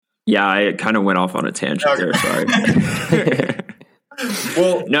Yeah, I kind of went off on a tangent there. Sorry.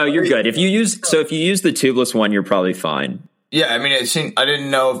 Well, no, you're good. If you use the tubeless one, you're probably fine. Yeah, I mean, I didn't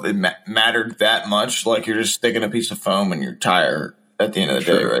know if it mattered that much. Like, you're just sticking a piece of foam in your tire at the end of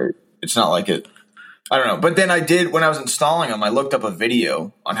the day, right? It's not like it. I don't know. But then I did, when I was installing them, I looked up a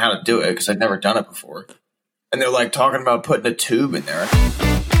video on how to do it because I'd never done it before. And they're like talking about putting a tube in there.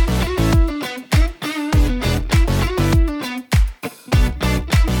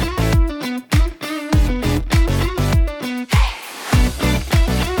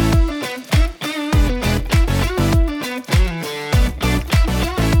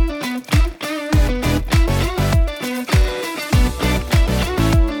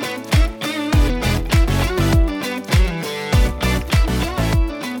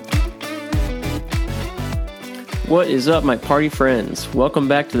 What is up, my party friends? Welcome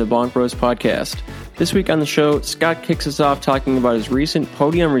back to the Bonk Bros podcast. This week on the show, Scott kicks us off talking about his recent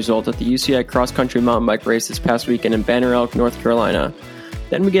podium result at the UCI cross-country mountain bike race this past weekend in Banner Elk, North Carolina.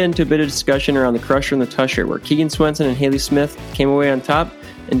 Then we get into a bit of discussion around the Crusher and the Tusher, where Keegan Swenson and Haley Smith came away on top,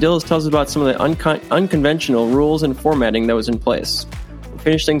 and Dillis tells us about some of the unconventional rules and formatting that was in place. We'll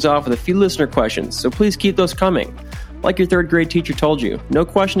finish things off with a few listener questions, so please keep those coming. Like your third grade teacher told you, no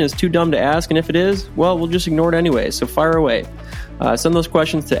question is too dumb to ask, and if it is, well, we'll just ignore it anyway, so fire away. Send those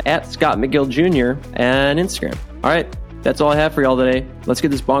questions to @ScottMcGill Jr. and Instagram. All right, that's all I have for y'all today. Let's get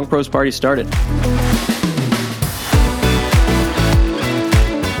this Bonk Bros party started.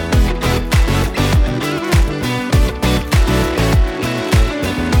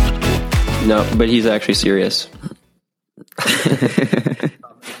 No, but he's actually serious.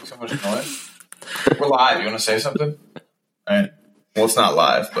 So much noise. We're live. You want to say something? All right. Well, it's not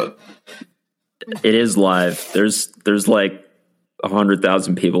live, but it is live. There's like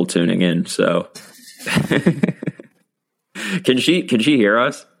 100,000 people tuning in. So, can she hear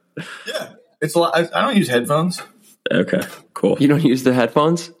us? Yeah, it's live. I don't use headphones. Okay, cool. You don't use the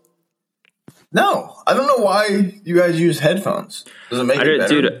headphones? No, I don't know why you guys use headphones. Does it make it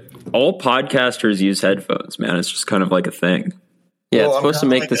better? Dude, all podcasters use headphones, man. It's just kind of like a thing. Yeah, it's supposed to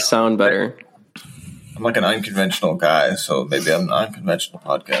make the sound better. I'm like an unconventional guy, so maybe I'm an unconventional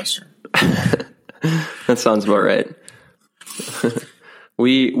podcaster. That sounds about right.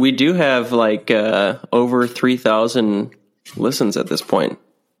 We do have like over 3,000 listens at this point.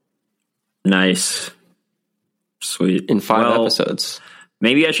 Nice. Sweet. In 5 episodes.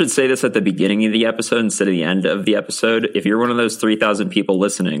 Maybe I should say this at the beginning of the episode instead of the end of the episode. If you're one of those 3,000 people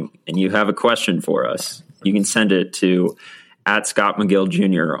listening and you have a question for us, you can send it to @ScottMcGill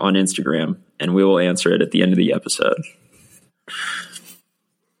Jr. on Instagram, and we will answer it at the end of the episode.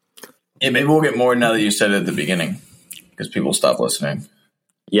 Yeah, maybe we'll get more now that you said it at the beginning, because people stop listening.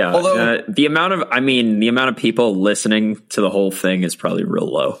 Yeah, although the amount of people listening to the whole thing is probably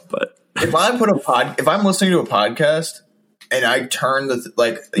real low. But if I'm listening to a podcast and I turn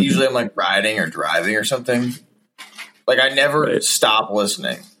usually I'm like riding or driving or something, like I never stop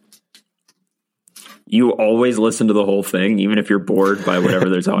listening. You always listen to the whole thing, even if you're bored by whatever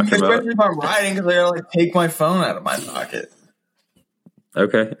they're talking about. Especially if I'm riding, because I gotta take my phone out of my pocket.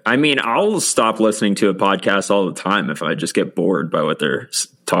 Okay. I mean, I'll stop listening to a podcast all the time if I just get bored by what they're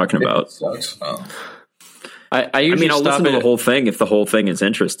talking about. It sucks. Oh. I'll listen to the whole thing if the whole thing is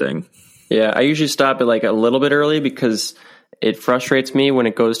interesting. Yeah, I usually stop it like a little bit early because it frustrates me when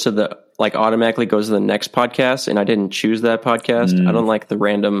it goes to automatically goes to the next podcast, and I didn't choose that podcast. I don't like the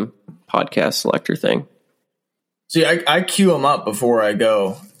random podcast selector thing. See, I queue them up before I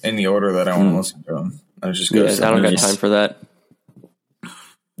go in the order that I want to listen to them. I just go. I don't got time for that.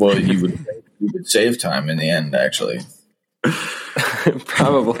 Well, you would save time in the end, actually.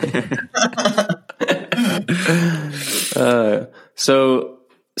 Probably.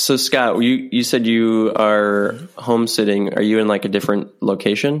 So Scott, you said you are homesteading. Are you in like a different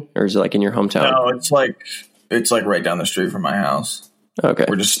location, or is it like in your hometown? No, it's like right down the street from my house. Okay,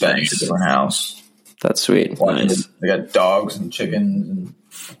 we're just staying at a different house. That's sweet. Nice. They got dogs and chickens. And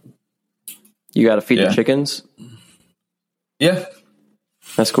you got to feed the chickens. Yeah,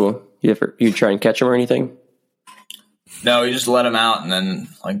 that's cool. You try and catch them or anything? No, you just let them out and then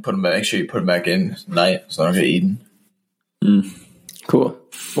like put them back. Make sure you put them back in at night so they don't get eaten. Cool.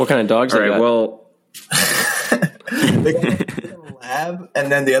 What kind of dogs? All right. Well, they come in the lab, and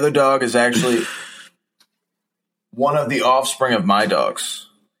then the other dog is actually one of the offspring of my dogs,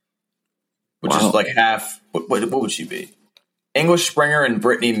 which is like half. What would she be? English Springer and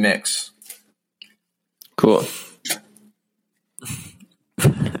Brittany mix. Cool.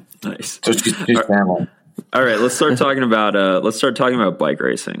 Nice. So she's family. All right, let's start talking about bike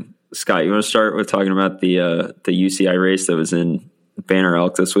racing. Scott, you want to start with talking about the UCI race that was in Banner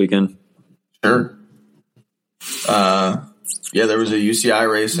Elk this weekend? Sure. Yeah, there was a UCI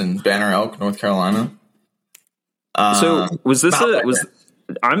race in Banner Elk, North Carolina. So was this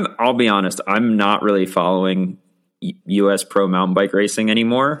I'll be honest, I'm not really following U.S. pro mountain bike racing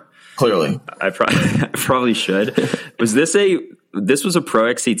anymore. Clearly. I probably should. Was this was a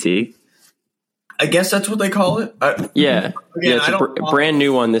ProXCT? I guess that's what they call it. It's a brand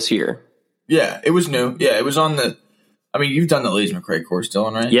new one this year. Yeah, it was new. Yeah, it was on you've done the Lees McRae course,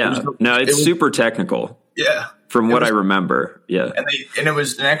 Dylan, right? Yeah. It's super technical. Yeah. From what I remember. Yeah. And it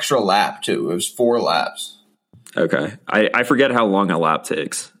was an extra lap, too. It was 4 laps. Okay. I forget how long a lap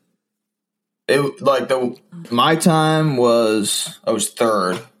takes. My time was, I was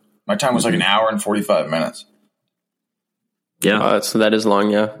third. My time was like an hour and 45 minutes. Yeah. So that is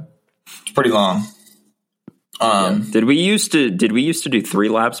long, yeah. It's pretty long. Did we used to do 3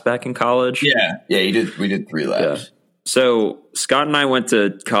 laps back in college? Yeah. Yeah, we did 3 laps. Yeah. So Scott and I went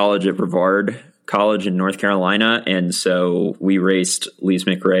to college at Brevard College in North Carolina, and so we raced Lees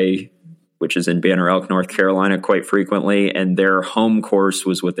McRae, which is in Banner Elk, North Carolina, quite frequently, and their home course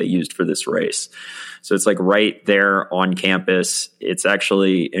was what they used for this race. So it's like right there on campus. It's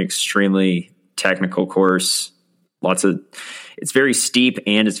actually an extremely technical course. It's very steep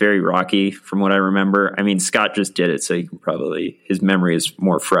and it's very rocky from what I remember. I mean, Scott just did it, so you can his memory is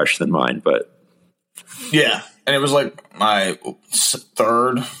more fresh than mine, but yeah. And it was like my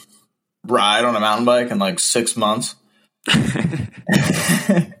 3rd ride on a mountain bike in like 6 months. And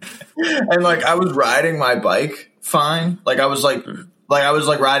like I was riding my bike fine. Like I was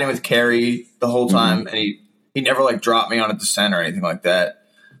riding with Kerry the whole time, and he never like dropped me on a descent or anything like that.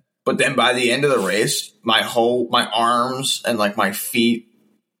 But then by the end of the race, my arms and like my feet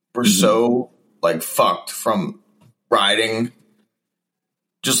were so like fucked from riding,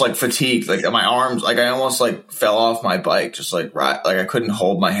 just like fatigued. Like my arms, like I almost like fell off my bike, just like I couldn't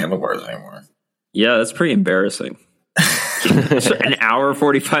hold my handlebars anymore. Yeah, that's pretty embarrassing. So an hour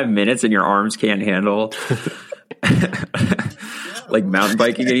 45 minutes and your arms can't handle like mountain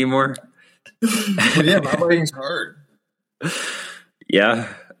biking anymore. Yeah, mountain biking's hard. Yeah.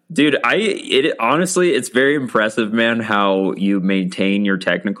 Dude, honestly, it's very impressive, man, how you maintain your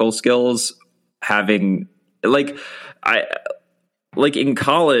technical skills having in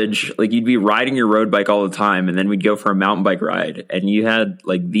college, like you'd be riding your road bike all the time, and then we'd go for a mountain bike ride, and you had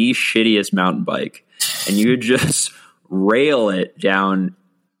like the shittiest mountain bike, and you would just rail it down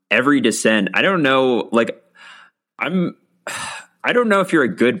every descent. I don't know, I don't know if you're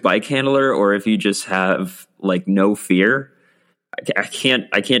a good bike handler or if you just have like no fear. I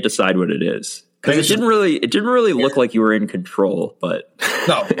can't decide what it is, because it didn't really look like you were in control, but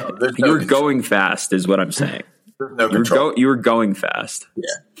no, you were going fast, is what I'm saying. No control. You were going fast.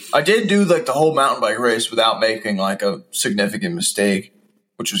 Yeah, I did do like the whole mountain bike race without making like a significant mistake,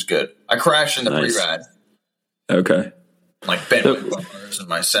 which was good. I crashed in the pre-ride. Okay. Like bent my bumpers and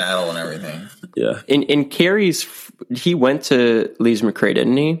my saddle and everything. Yeah. In Kerry's, he went to Lees McRae,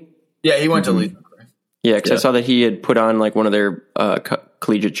 didn't he? Yeah, he went to Lees McRae. Yeah, because I saw that he had put on like one of their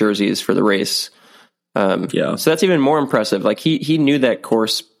collegiate jerseys for the race. So that's even more impressive. Like he knew that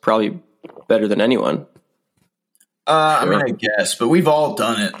course probably better than anyone. I mean, I guess, but we've all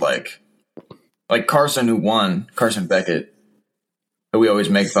done it. Like Carson, who won, Carson Beckett, who we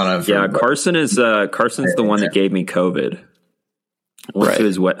always make fun of. Yeah, Carson's the one that gave me COVID.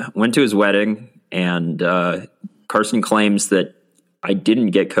 Went to his wedding, and Carson claims that I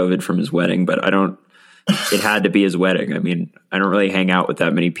didn't get COVID from his wedding, but I don't. It had to be his wedding. I mean, I don't really hang out with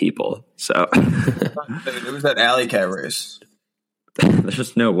that many people, so it was that alley cat race.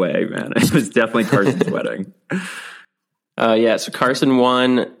 There's no way, man. It was definitely Carson's wedding. So Carson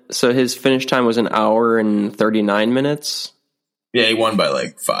won. So his finish time was an hour and 39 minutes. Yeah, he won by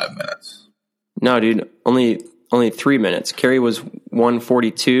like 5 minutes. No, dude, only 3 minutes. Kerry was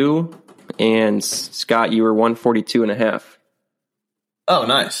 142, and Scott, you were 142 and a half. Oh,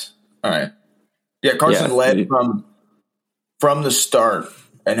 nice. All right. Yeah, Carson led from the start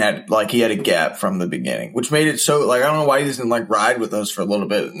and he had a gap from the beginning, which made it so like I don't know why he doesn't like ride with us for a little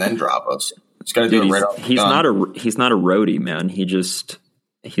bit and then drop us. He's got to do it right off the gun. He's not a roadie, man.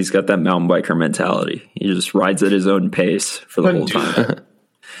 He's got that mountain biker mentality. He just rides at his own pace for the whole time.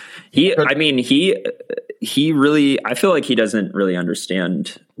 He really, I feel like he doesn't really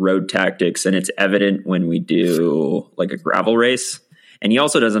understand road tactics, and it's evident when we do like a gravel race. And he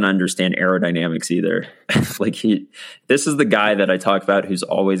also doesn't understand aerodynamics either. This is the guy that I talk about who's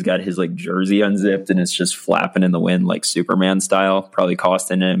always got his like jersey unzipped and it's just flapping in the wind like Superman style, probably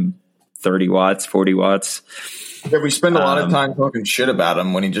costing him 30 watts, 40 watts. Yeah, we spend a lot of time talking shit about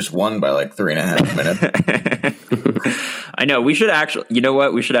him when he just won by like 3.5 minutes. I know. We should actually, you know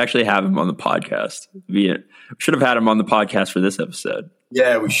what? We should actually have him on the podcast. We should have had him on the podcast for this episode.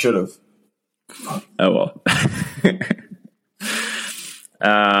 Yeah, we should have. Oh well.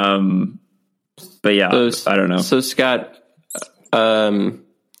 But yeah, I don't know. So Scott, are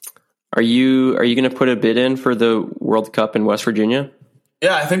you going to put a bid in for the World Cup in West Virginia?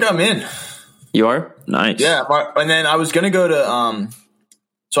 Yeah, I think I'm in. You are? Nice. Yeah, and then I was going to go to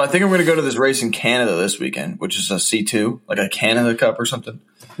so I think I'm going to go to this race in Canada this weekend, which is a C2, like a Canada Cup or something.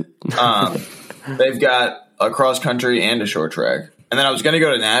 They've got a cross country and a short track. And then I was going to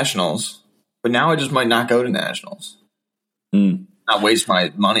go to nationals, but now I just might not go to nationals. Not waste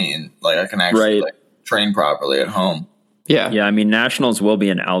my money, and like I can actually train properly at home. Yeah. Yeah, I mean, nationals will be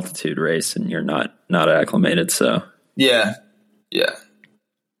an altitude race, and you're not acclimated, so. Yeah.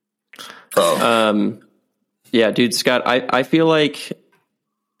 Oh. Yeah, dude, Scott, I feel like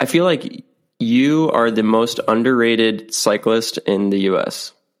you are the most underrated cyclist in the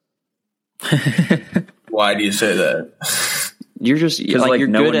US. Why do you say that? You're just like you're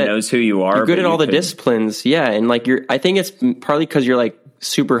no good one at, knows who you are. You're good at all the disciplines, yeah, and like I think it's partly because you're like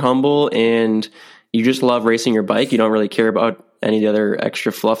super humble and you just love racing your bike. You don't really care about any of the other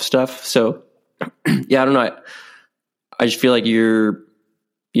extra fluff stuff. So, yeah, I don't know. I just feel like you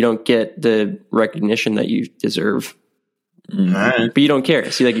don't get the recognition that you deserve. Right. But you don't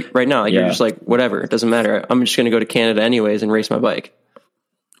care. See, like right now, you're just like, whatever, it doesn't matter. I'm just going to go to Canada anyways and race my bike.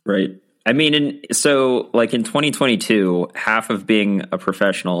 Right. I mean, so like in 2022, half of being a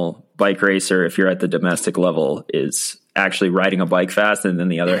professional bike racer, if you're at the domestic level, is actually riding a bike fast. And then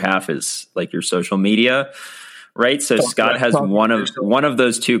the other half is like your social media. Right. So Scott has one of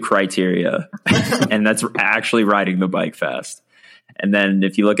those two criteria, and that's actually riding the bike fast. And then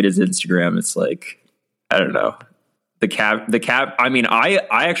if you look at his Instagram, it's like, I don't know. The cap. I mean, I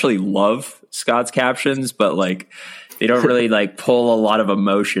actually love Scott's captions, but like they don't really like pull a lot of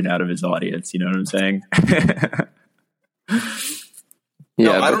emotion out of his audience. You know what I'm saying?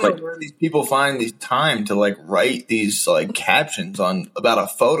 Yeah, I don't know where these people find the time to like write these like captions about a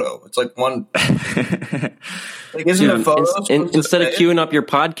photo. It's like one. Like, isn't a photo instead of queuing up your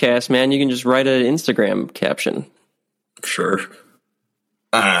podcast, man, you can just write an Instagram caption. Sure.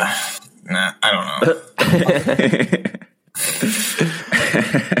 Nah, I don't know.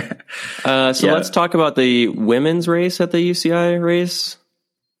 So let's talk about the women's race at the UCI race.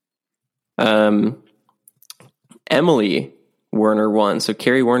 Emily Werner won. So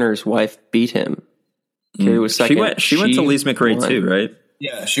Carrie Werner's wife beat him. Carrie was second. She went to Lise McRae too, right?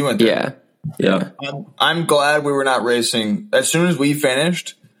 Yeah, she went there. Yeah. I'm glad we were not racing. As soon as we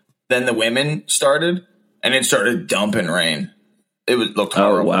finished, then the women started, and it started dumping rain. It looked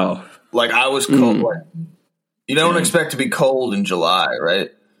horrible. Oh, wow. Like, I was cold. You don't expect to be cold in July, right?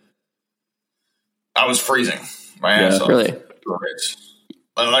 I was freezing my ass off. Really?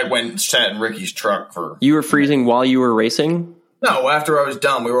 I like went and sat in Ricky's truck for... You were freezing while you were racing? No, after I was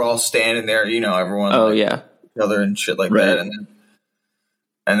done, we were all standing there, everyone. Oh, like, each other and shit like that.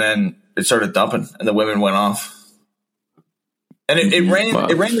 And then it started dumping, and the women went off. And it rained. Wow.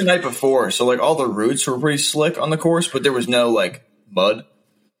 It rained the night before, so like all the routes were pretty slick on the course, but there was no like mud.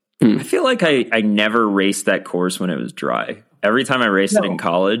 I feel like I never raced that course when it was dry. Every time I raced it in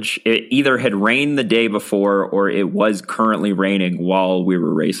college, it either had rained the day before or it was currently raining while we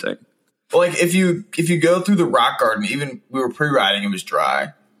were racing. Well, like if you go through the rock garden, even we were pre-riding, it was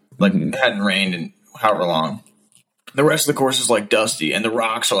dry. Like it hadn't rained in however long. The rest of the course is like dusty, and the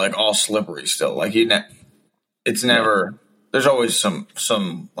rocks are like all slippery still. Like it's never. There's always some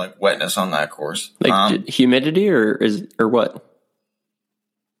like wetness on that course. Like humidity or what?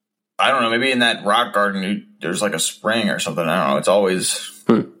 I don't know. Maybe in that rock garden, there's like a spring or something. I don't know. It's always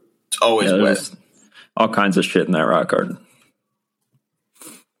wet. All kinds of shit in that rock garden.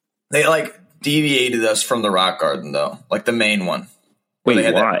 They like deviated us from the rock garden though, like the main one.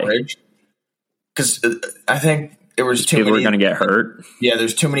 Wait, why? Because I think there was too many. People were going to get hurt. Yeah,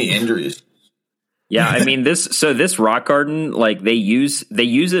 there's too many injuries. Yeah, I mean this rock garden, like they use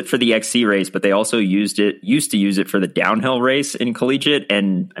it for the XC race, but they also used to use it for the downhill race in collegiate.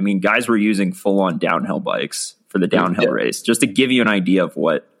 And I mean, guys were using full on downhill bikes for the downhill race, just to give you an idea of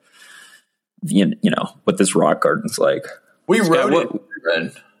what what this rock garden's like. We rode it.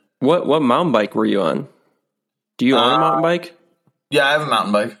 What mountain bike were you on? Do you own a mountain bike? Yeah, I have a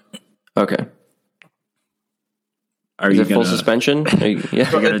mountain bike. Okay. Is it full suspension? Are you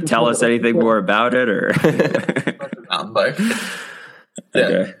going to tell us anything more about it, or mountain bike? Yeah.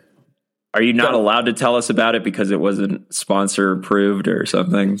 Okay. Are you not allowed to tell us about it because it wasn't sponsor approved or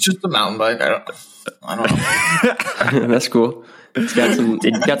something? It's just a mountain bike. I don't know. That's cool. It's got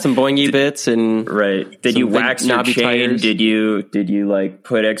some boingy bits and right. Did you wax your chain? Tires. Did you like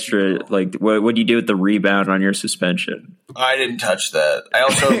put extra like what do you do with the rebound on your suspension? I didn't touch that. I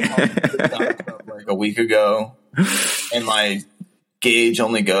also like a week ago, and my gauge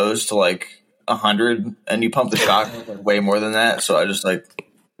only goes to like 100, and you pump the shock like way more than that. So I just like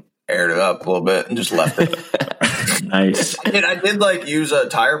aired it up a little bit and just left it. Nice. I did like use a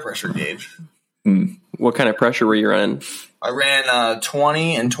tire pressure gauge. What kind of pressure were you running? I ran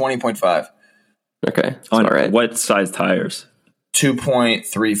 20 and 20.5. Okay, all right. What size tires?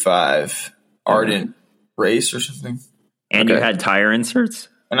 2.35 Ardent Race or something. And you had tire inserts?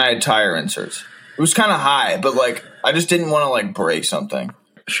 And I had tire inserts. It was kind of high, but like I just didn't want to like break something.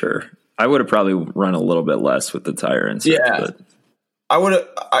 Sure. I would have probably run a little bit less with the tire inserts. Yeah. But I would have.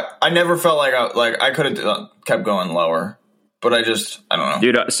 I never felt like I could have kept going lower, but I don't know,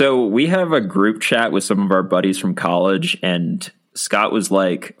 dude. So we have a group chat with some of our buddies from college, and Scott was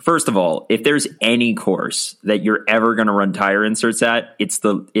like, first of all, if there's any course that you're ever going to run tire inserts at, it's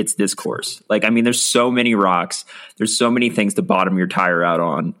this course. Like, I mean, there's so many rocks, there's so many things to bottom your tire out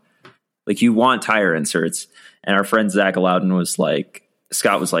on. Like, you want tire inserts. And our friend Zach Loudon was like,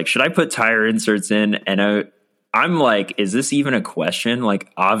 Scott was like, should I put tire inserts in? And I'm like, is this even a question?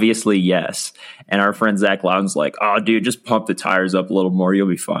 Like, obviously, yes. And our friend Zach Loudon's like, oh, dude, just pump the tires up a little more. You'll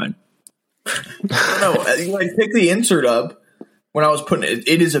be fine. No, like pick the insert up when I was putting it.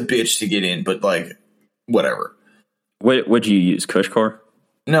 It is a bitch to get in, but like, whatever. What'd you use? Cushcore?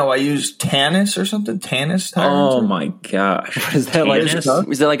 No, I used Tannis or something. Tannis tire Oh insert? my gosh! What is that like?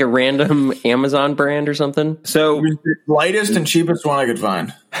 Is that like a random Amazon brand or something? So the lightest and cheapest one I could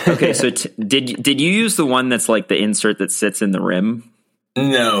find. Okay, so did you use the one that's like the insert that sits in the rim?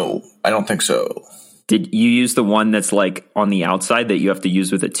 No, I don't think so. Did you use the one that's like on the outside that you have to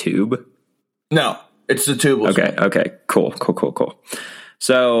use with a tube? No, it's the tubeless. Okay, cool.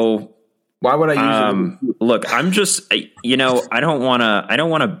 So why would I use it? Look, I'm just, I don't want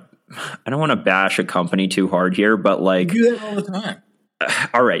to bash a company too hard here, but like, You do that all the time.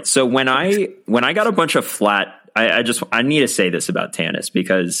 All right. So when I got a bunch of flat, I need to say this about Tannis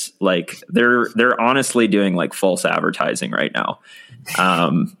because like they're honestly doing like false advertising right now.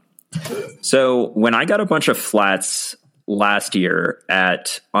 So when I got a bunch of flats last year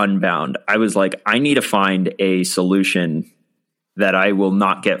at Unbound, I was like, I need to find a solution that I will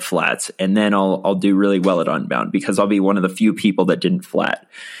not get flats, and then I'll do really well at Unbound because I'll be one of the few people that didn't flat.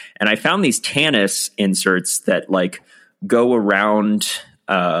 And I found these Tannis inserts that like go around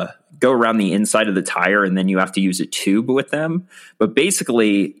the inside of the tire, and then you have to use a tube with them. But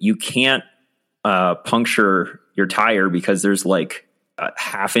basically, you can't puncture your tire because there's like a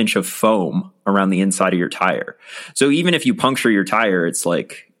half inch of foam around the inside of your tire. So even if you puncture your tire, it's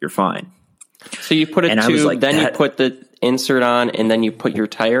like you're fine. So you put a tube, like, then you put the insert on, and then you put your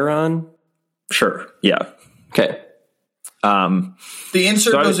tire on? Sure. Yeah. Okay. The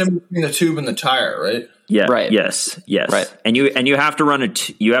insert goes in between the tube and the tire, right? Yeah. Right. Yes. Right. And you have to run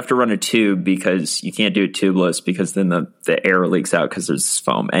a tube because you can't do it tubeless because then the air leaks out because there's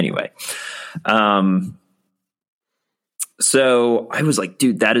foam anyway. So I was like,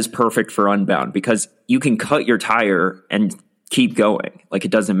 dude, that is perfect for Unbound because you can cut your tire and keep going. Like,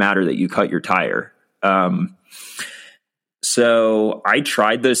 it doesn't matter that you cut your tire. So I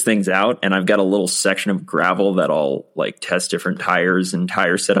tried those things out, and I've got a little section of gravel that I'll like test different tires and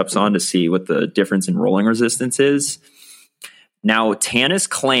tire setups on to see what the difference in rolling resistance is. Now, Tannis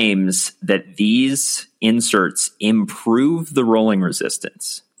claims that these inserts improve the rolling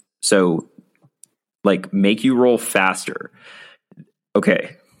resistance. So like make you roll faster.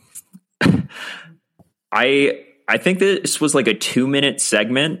 Okay. I think this was like a 2-minute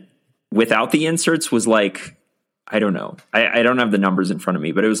segment without the inserts was like, I don't know. I don't have the numbers in front of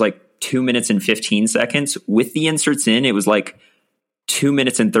me, but it was like 2 minutes and 15 seconds. With the inserts in, it was like 2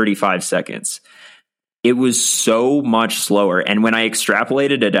 minutes and 35 seconds. It was so much slower. And when I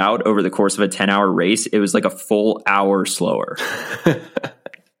extrapolated it out over the course of a 10-hour race, it was like a full hour slower.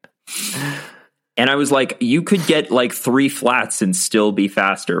 And I was like, you could get like 3 flats and still be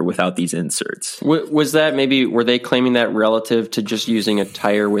faster without these inserts. Was that were they claiming that relative to just using a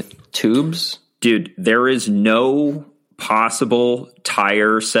tire with tubes? Dude, there is no possible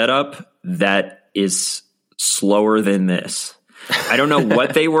tire setup that is slower than this. I don't know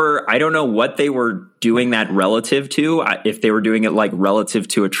what they were. I don't know what they were doing that relative to. If they were doing it like relative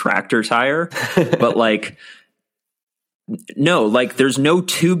to a tractor tire, but like No, like there's no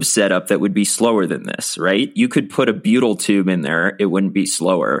tube setup that would be slower than this, right? You could put a butyl tube in there, it wouldn't be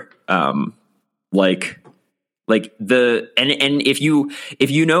slower. Like if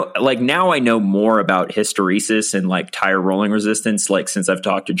you know, like now I know more about hysteresis and like tire rolling resistance, like since I've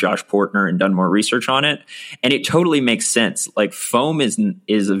talked to Josh Portner and done more research on it, and it totally makes sense. Like foam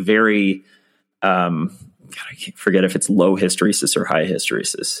is a very God, I can't forget if it's low hysteresis or high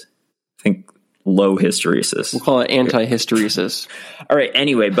hysteresis. I think low hysteresis. We'll call it anti-hysteresis. All right.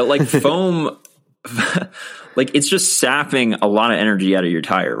 Anyway, but like foam, like it's just sapping a lot of energy out of your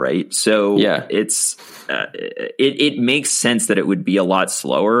tire, right? So yeah, it's it makes sense that it would be a lot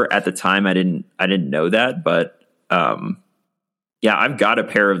slower. At the time, I didn't know that, but yeah, I've got a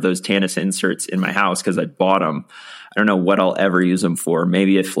pair of those Tannis inserts in my house because I bought them. I don't know what I'll ever use them for.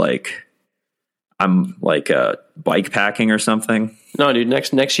 Maybe if like I'm like bike packing or something. No, dude.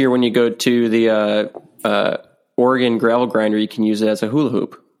 Next year when you go to the Oregon gravel grinder, you can use it as a hula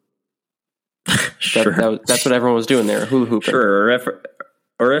hoop. Sure. That's what everyone was doing there, hula hooping. Sure.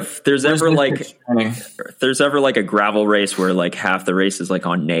 Or if there's ever like a gravel race where like half the race is like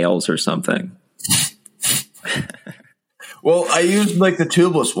on nails or something. Well, I used like the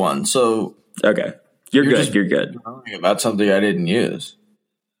tubeless one, so okay, you're good. About something I didn't use.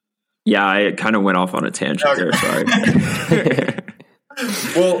 Yeah, I kind of went off on a tangent there. Sorry.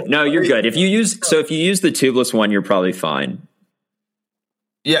 Well, no, you're good. If you use the tubeless one, you're probably fine.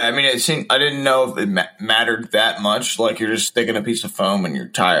 Yeah, I mean, I didn't know if it mattered that much. Like you're just sticking a piece of foam in your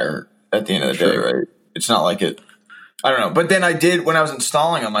tire at the end of the day, right? It's not like it. I don't know. But then I did when I was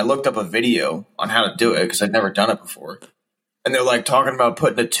installing them. I looked up a video on how to do it because I'd never done it before. And they're like talking about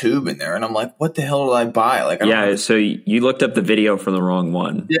putting a tube in there, and I'm like, "What the hell did I buy?" Like, so you looked up the video for the wrong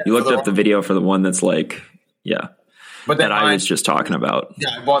one. Yeah, you looked up the video for the one that's like, but then I was just talking about.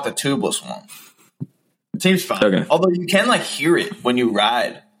 Yeah, I bought the tubeless one. It seems fine. Okay. Although you can like hear it when you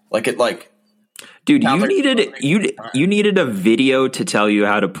ride, like it like. Dude, you needed a video to tell you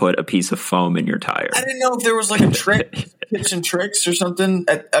how to put a piece of foam in your tire. I didn't know if there was like a trick, tips and tricks or something.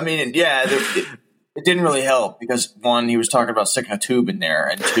 I mean, yeah. It didn't really help because one, he was talking about sticking a tube in there,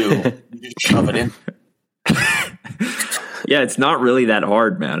 and two, you just shove it in. Yeah, it's not really that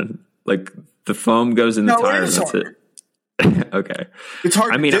hard, man. Like the foam goes in the tire, and that's it. Okay, it's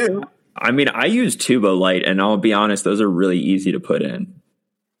hard to do. I mean, I use Tubolite, and I'll be honest, those are really easy to put in.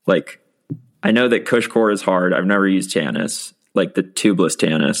 Like, I know that Cushcore is hard. I've never used Tannis, like the tubeless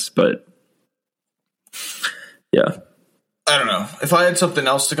Tannis, but yeah. I don't know. If I had something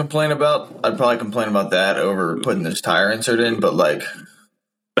else to complain about, I'd probably complain about that over putting this tire insert in. But like,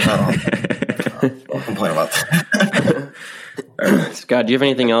 I'll complain about that. Scott, do you have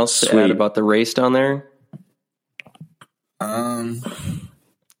anything else to add about the race down there?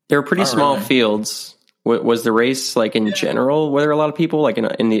 There were pretty small fields. Was the race like in general? Were there a lot of people like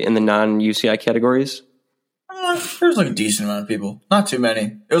in the non-UCI categories? There was like a decent amount of people, not too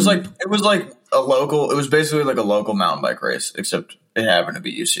many. It was like a local. It was basically like a local mountain bike race, except it happened to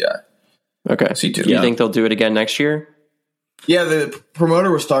be UCI. Okay. C2. Do you think they'll do it again next year? Yeah, the promoter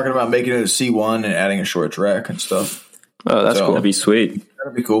was talking about making it a C1 and adding a short track and stuff. Oh, that's cool. That'd be sweet.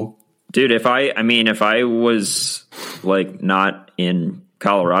 That'd be cool, dude. If I was like not in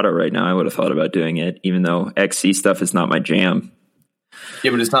Colorado right now, I would have thought about doing it, even though XC stuff is not my jam.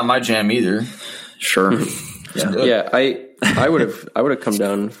 Yeah, but it's not my jam either. Sure. Yeah. I would have come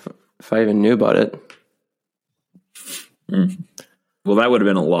down if I even knew about it. Well, that would have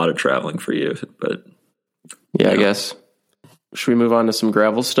been a lot of traveling for you, but I guess. Should we move on to some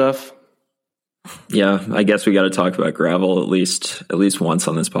gravel stuff? Yeah, I guess we got to talk about gravel at least once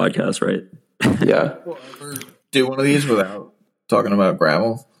on this podcast, right? Yeah. Do one of these without talking about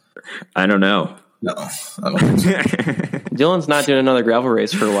gravel? I don't know. No, I don't think so. Dylan's not doing another gravel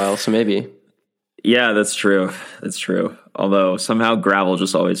race for a while, so maybe. Yeah, that's true. That's true. Although somehow gravel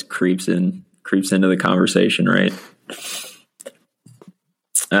just always creeps into the conversation, right?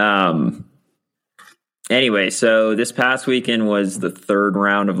 Anyway, so this past weekend was the third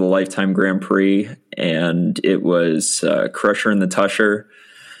round of the Lifetime Grand Prix, and it was Crusher and the Tusher,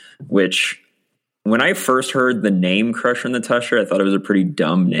 which when I first heard the name Crusher and the Tusher, I thought it was a pretty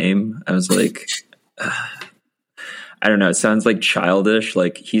dumb name. I was like, I don't know. It sounds like childish.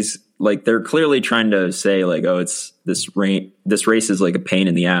 Like he's like, they're clearly trying to say like, oh, it's this race is like a pain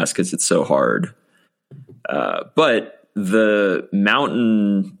in the ass because it's so hard. But the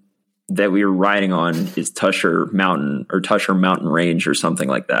mountain that we were riding on is Tusher Mountain or Tusher Mountain Range or something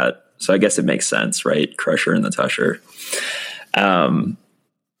like that. So I guess it makes sense, right? Crusher and the Tusher.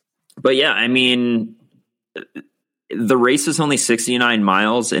 But yeah, I mean, the race is only 69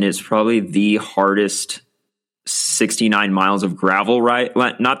 miles and it's probably the hardest 69 miles of gravel ride.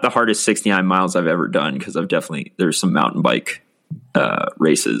 Not the hardest 69 miles I've ever done, because there's some mountain bike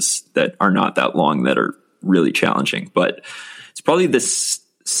races that are not that long that are really challenging, but it's probably the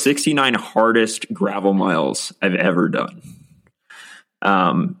 69 hardest gravel miles I've ever done.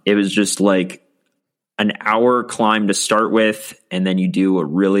 It was just like an hour climb to start with, and then you do a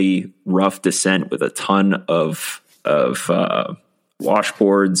really rough descent with a ton of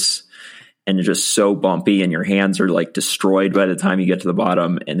washboards, and it's just so bumpy, and your hands are like destroyed by the time you get to the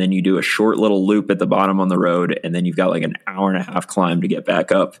bottom. And then you do a short little loop at the bottom on the road, and then you've got like an hour and a half climb to get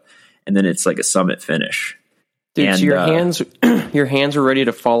back up, and then it's like a summit finish. Dude, and, so your hands were ready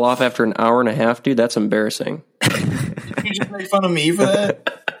to fall off after an hour and a half, dude. That's embarrassing. You just make fun of me for that?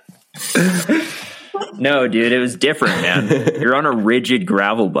 No, dude, it was different, man. You're on a rigid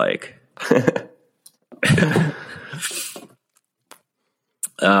gravel bike.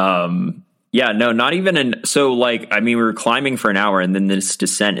 Yeah, no, not even so like, I mean, we were climbing for an hour, and then this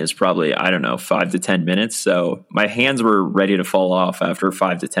descent is probably, I don't know, 5 to 10 minutes. So my hands were ready to fall off after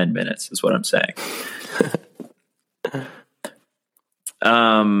 5 to 10 minutes is what I'm saying.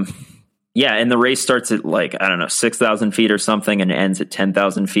 Yeah. And the race starts at like, I don't know, 6,000 feet or something, and ends at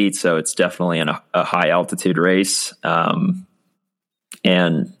 10,000 feet. So it's definitely a high altitude race. And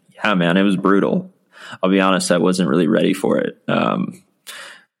yeah, man, it was brutal. I'll be honest, I wasn't really ready for it.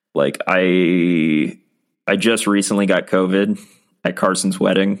 Like I just recently got COVID at Carson's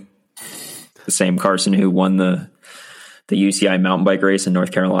wedding, the same Carson who won the UCI mountain bike race in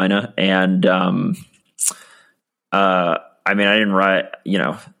North Carolina. And, I mean, I didn't ride,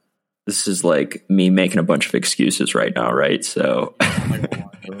 this is like me making a bunch of excuses right now. Right. So,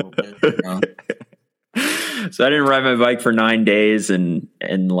 so I didn't ride my bike for 9 days and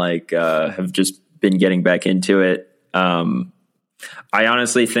have just been getting back into it. I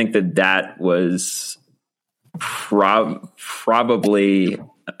honestly think that was probably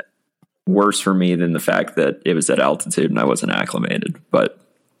worse for me than the fact that it was at altitude and I wasn't acclimated, but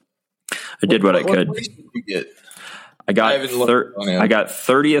I did what I could. What place did you get? I got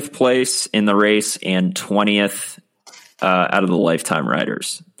 30th place in the race and 20th out of the Lifetime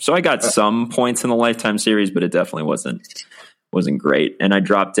Riders. So I got some points in the Lifetime Series, but it definitely wasn't great. And I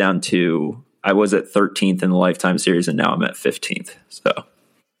dropped down to, I was at 13th in the Lifetime Series, and now I'm at 15th. So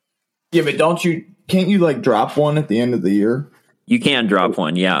yeah, but can't you like drop one at the end of the year? You can drop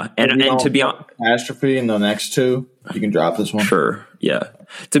one, yeah. And to be honest, catastrophe in the next two, you can drop this one. Sure, yeah.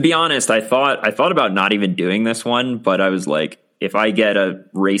 To be honest, I thought about not even doing this one, but I was like, if I get a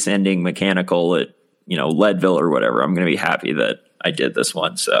race-ending mechanical at Leadville or whatever, I'm going to be happy that I did this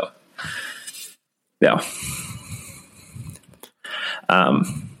one. So, yeah.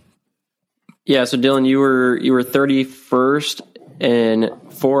 Yeah. So Dylan, you were 31st in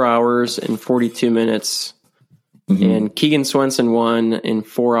 4 hours and 42 minutes. Mm-hmm. And Keegan Swenson won in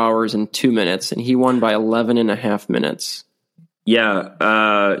 4 hours and 2 minutes, and he won by 11 and a half minutes.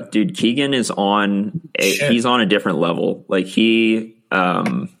 Yeah. Dude, Keegan is he's on a different level. Like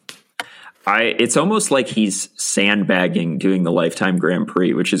it's almost like he's sandbagging doing the Lifetime Grand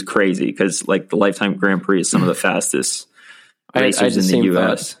Prix, which is crazy because like the Lifetime Grand Prix is some of the fastest racers in the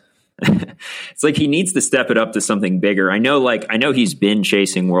US. It's like he needs to step it up to something bigger. I know he's been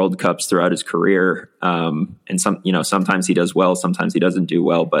chasing World Cups throughout his career. And sometimes he does well, sometimes he doesn't do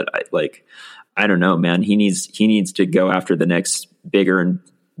well, but I don't know, man. He needs to go after the next bigger and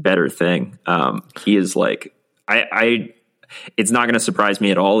better thing. He is like, it's not going to surprise me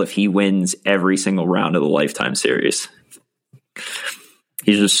at all if he wins every single round of the Lifetime Series.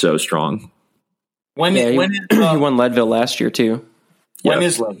 He's just so strong. He won Leadville last year too. When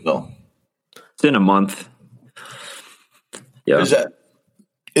is Leadville? It's in a month. Yeah.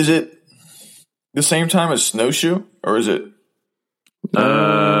 Is it the same time as Snowshoe, or is it?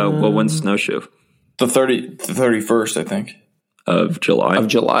 Well, when's Snowshoe? The 31st, I think, of July. Of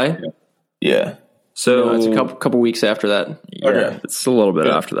July. Yeah. So no, it's a couple weeks after that. Yeah, okay. It's a little bit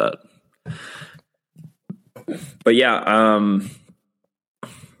after that. But yeah,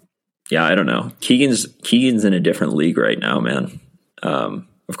 I don't know. Keegan's in a different league right now, man.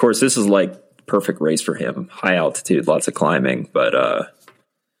 Of course, this is like perfect race for him. High altitude, lots of climbing, but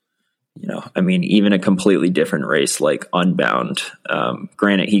I mean, even a completely different race like Unbound.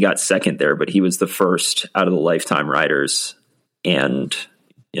 Granted, he got second there, but he was the first out of the Lifetime Riders, and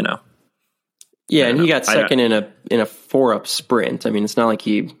yeah, and he got second in a 4-up sprint. I mean, it's not like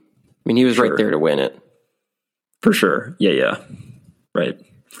he was right there to win it. For sure. Yeah. Right.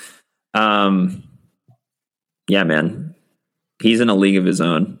 Yeah, man. He's in a league of his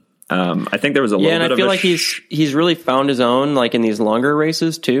own. I think there was a little bit and I of feel like he's really found his own, like in these longer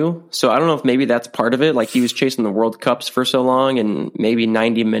races too. So I don't know if maybe that's part of it. Like he was chasing the World Cups for so long, and maybe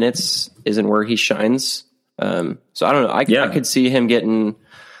 90 minutes isn't where he shines. So I don't know. I could see him getting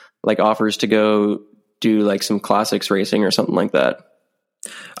like offers to go do like some classics racing or something like that.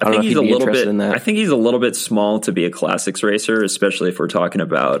 I think he's a little bit small to be a classics racer, especially if we're talking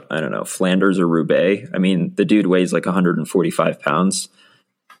about, I don't know, Flanders or Roubaix. I mean, the dude weighs like 145 pounds.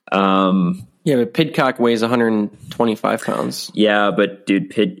 Yeah, but Pidcock weighs 125 pounds. Yeah, but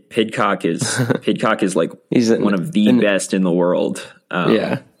dude, Pidcock is like one of the best in the world.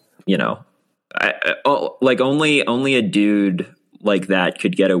 You know, only a dude like that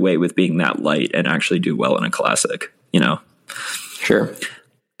could get away with being that light and actually do well in a classic, you know? Sure.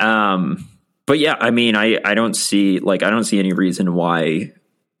 But yeah, I mean, I don't see any reason why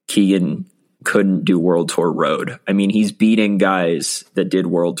Keegan couldn't do World Tour Road. I mean, he's beating guys that did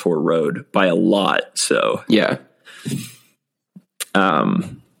World Tour Road by a lot. So yeah.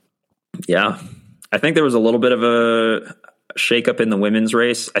 Yeah, I think there was a little bit of a shakeup in the women's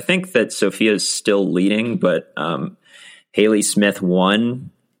race. I think that Sophia's still leading, but, Haley Smith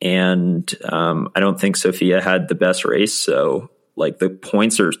won, and, I don't think Sophia had the best race. So like the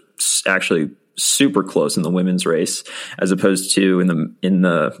points are actually super close in the women's race, as opposed to in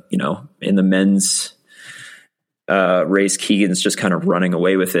the men's race. Keegan's just kind of running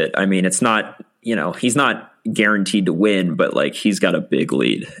away with it. I mean, it's not, he's not guaranteed to win, but like he's got a big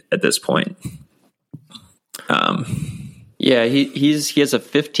lead at this point. Yeah, he has a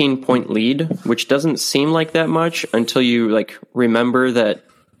 15-point lead, which doesn't seem like that much until you like remember that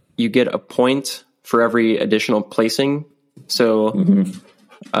you get a point for every additional placing. So,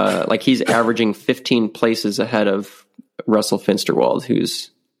 like he's averaging 15 places ahead of Russell Finsterwald,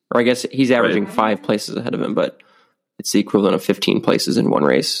 or I guess he's averaging 5 places ahead of him, but it's the equivalent of 15 places in one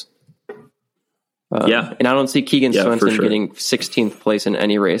race. And I don't see Keegan Swenson getting 16th place in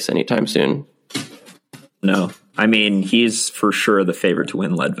any race anytime soon. No, I mean, he's for sure the favorite to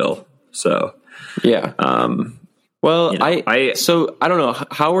win Leadville. So, yeah. Well, I don't know.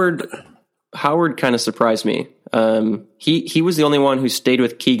 Howard kind of surprised me. He was the only one who stayed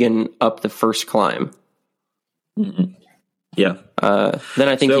with Keegan up the first climb. Mm-hmm. Yeah. Then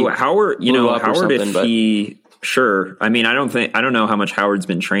I think Howard, sure. I mean, I don't know how much Howard's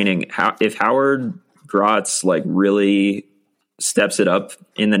been training. If Howard Grotz like really steps it up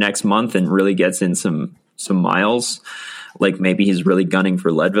in the next month and really gets in some miles, like maybe he's really gunning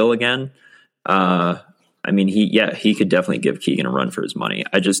for Leadville again. I mean, he could definitely give Keegan a run for his money.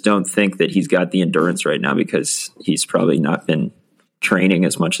 I just don't think that he's got the endurance right now because he's probably not been training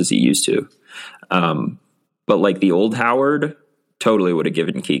as much as he used to. But like the old Howard totally would have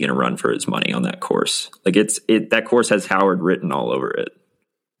given Keegan a run for his money on that course. Like that course has Howard written all over it.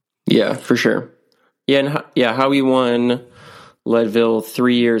 Yeah, for sure. Yeah. And Howie won Leadville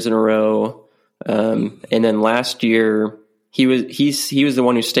 3 years in a row. And then last year he was the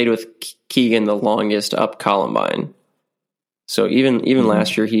one who stayed with Keegan the longest up Columbine. So even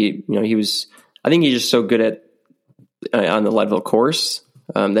last year, he was, I think he's just so good at on the Leadville course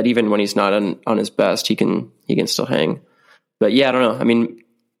that even when he's not on his best, he can still hang. But yeah, I don't know. I mean,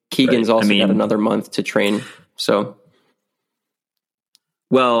 Keegan's also got another month to train. So,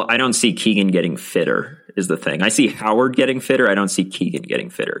 well, I don't see Keegan getting fitter is the thing. I see Howard getting fitter. I don't see Keegan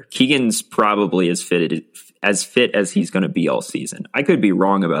getting fitter. Keegan's probably as fit as he's going to be all season. I could be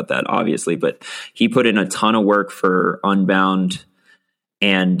wrong about that, obviously, but he put in a ton of work for Unbound,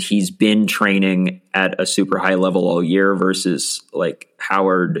 and he's been training at a super high level all year versus like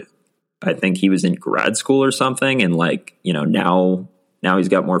Howard. I think he was in grad school or something. And like, now he's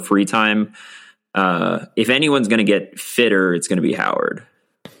got more free time. If anyone's going to get fitter, it's going to be Howard.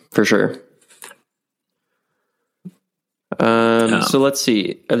 For sure. So let's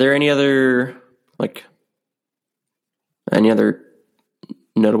see. Are there any other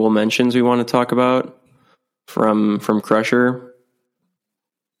notable mentions we want to talk about from Crusher?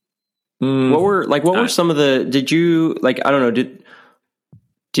 What were some of the, did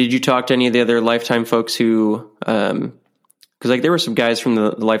you talk to any of the other Lifetime folks who, cause like there were some guys from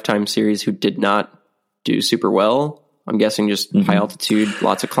the Lifetime series who did not do super well. I'm guessing just high altitude,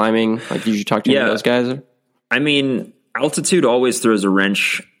 lots of climbing. Like, did you talk to any of those guys? I mean, altitude always throws a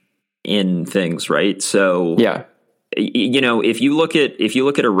wrench in things, right? So yeah, if you look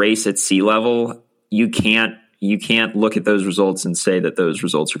at a race at sea level, you can't look at those results and say that those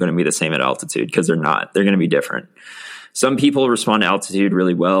results are going to be the same at altitude, because they're not. They're going to be different. Some people respond to altitude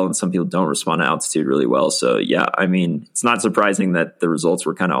really well, and some people don't respond to altitude really well. So yeah, I mean, it's not surprising that the results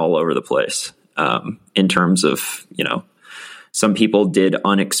were kind of all over the place in terms of some people did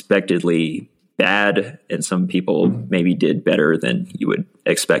unexpectedly bad, and some people maybe did better than you would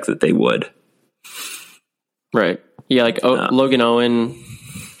expect that they would. Right. Yeah, like Logan Owen,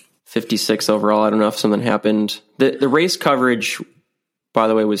 56 overall. I don't know if something happened. The race coverage, by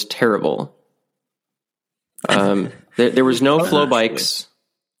the way, was terrible. There was no flow bikes.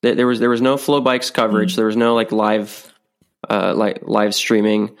 There was no flow bikes coverage. There was no like live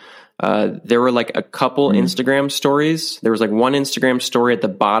streaming. There were like a couple Instagram stories. There was like one Instagram story at the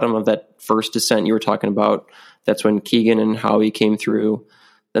bottom of that first descent you were talking about. That's when Keegan and Howie came through.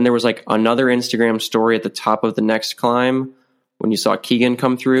 Then there was like another Instagram story at the top of the next climb when you saw Keegan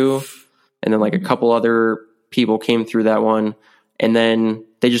come through. And then like a couple other people came through that one. And then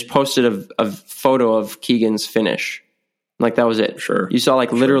they just posted a photo of Keegan's finish. Like that was it. Sure. You saw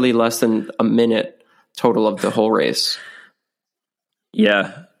like literally less than a minute total of the whole race.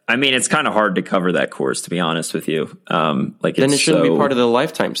 Yeah. I mean, it's kind of hard to cover that course, to be honest with you. Like, then it shouldn't be part of the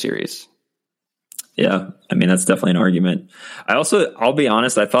Lifetime series. Yeah. I mean, that's definitely an argument. I'll be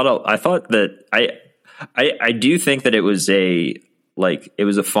honest. I thought that I do think that it was a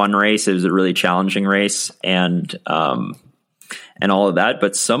fun race. It was a really challenging race and all of that.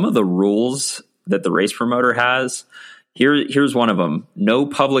 But some of the rules that the race promoter has, here's one of them: no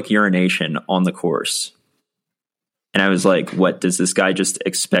public urination on the course. And I was like, what, does this guy just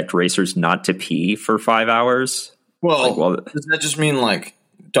expect racers not to pee for 5 hours? Well, does that just mean like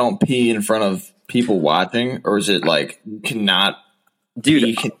don't pee in front of people watching, or is it like you cannot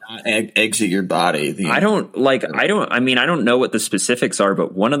exit your body? I don't know what the specifics are,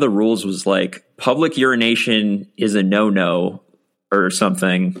 but one of the rules was like public urination is a no-no or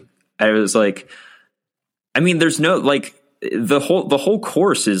something. I was like, I mean, there's no, like, the whole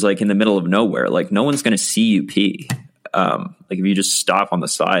course is like in the middle of nowhere. Like no one's going to see you pee. Like if you just stop on the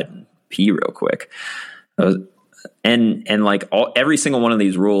side and pee real quick. And like every single one of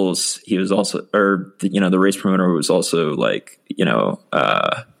these rules, he was also, or the race promoter was also like, you'll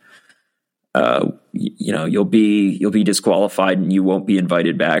be disqualified and you won't be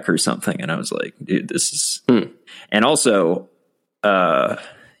invited back or something. And I was like, dude, this is, and also,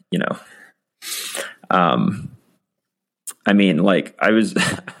 I mean, like I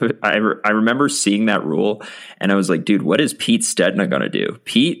remember seeing that rule and I was like, dude, what is Pete Stedna going to do?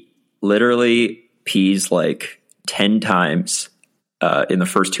 Pete literally pees like 10 times in the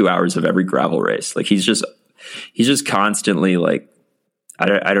first 2 hours of every gravel race. Like he's just constantly like,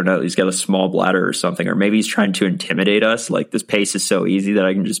 I don't know. He's got a small bladder or something, or maybe he's trying to intimidate us. Like this pace is so easy that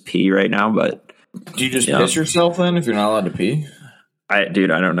I can just pee right now. But do you just piss yourself then if you're not allowed to pee? I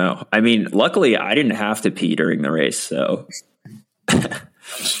don't know. I mean, luckily I didn't have to pee during the race. So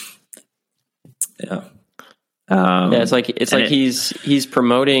yeah. It's like he's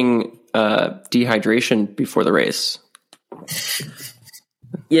promoting dehydration before the race.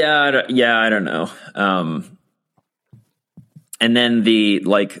 Yeah. I don't know. And then the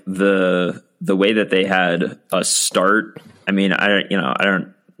way that they had us start, I mean, I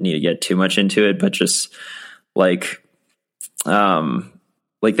don't need to get too much into it, but just like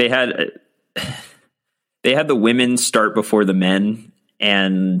they had the women start before the men,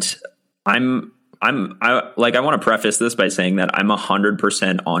 and I want to preface this by saying that I'm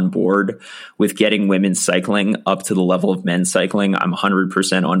 100% on board with getting women's cycling up to the level of men's cycling. I'm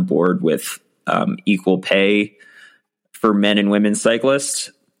 100% on board with equal pay for men and women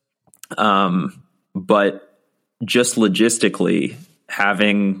cyclists. But just logistically,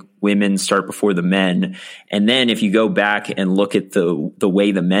 having women start before the men, and then if you go back and look at the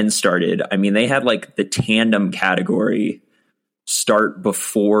way the men started, I mean, they had like the tandem category start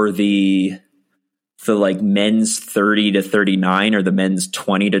before the like men's 30 to 39 or the men's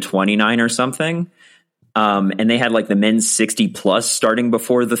 20 to 29 or something. And they had like the men's 60 plus starting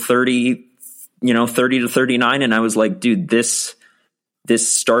before the 30 to 39. And I was like, dude, this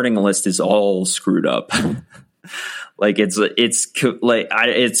starting list is all screwed up. Like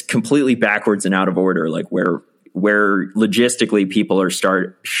it's completely backwards and out of order. Like where logistically people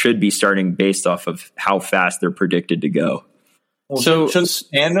should be starting based off of how fast they're predicted to go. Well, so should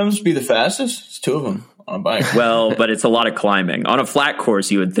tandems be the fastest? It's two of them on a bike. Well, but it's a lot of climbing on a flat course.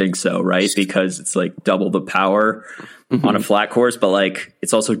 You would think so, right? Because it's like double the power on a flat course, but like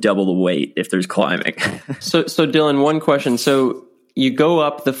it's also double the weight if there's climbing. So Dylan, one question. So you go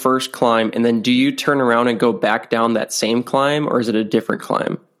up the first climb, and then do you turn around and go back down that same climb, or is it a different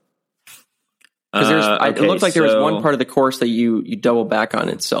climb? Because it looked like there was one part of the course that you double back on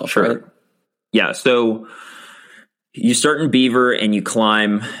itself, sure. Right? Yeah. So you start in Beaver and you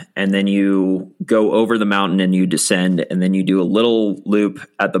climb, and then you go over the mountain and you descend, and then you do a little loop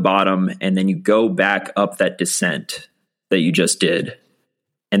at the bottom, and then you go back up that descent. that you just did.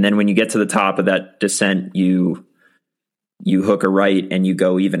 And then when you get to the top of that descent, you hook a right and you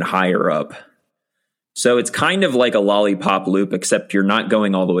go even higher up. So it's kind of like a lollipop loop, except you're not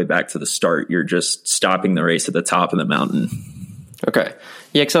going all the way back to the start. You're just stopping the race at the top of the mountain. Okay.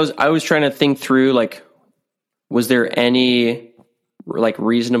 Yeah, because I was trying to think through, like, was there any like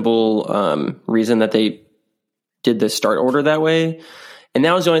reasonable reason that they did the start order that way? And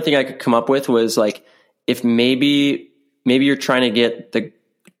that was the only thing I could come up with, was like, if maybe you're trying to get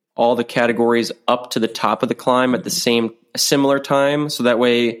all the categories up to the top of the climb at the similar time, so that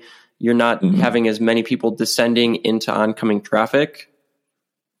way you're not having as many people descending into oncoming traffic.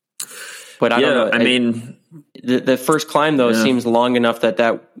 But I don't know. I mean, the first climb though seems long enough that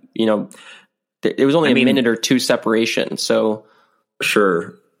it was only a minute or two separation. So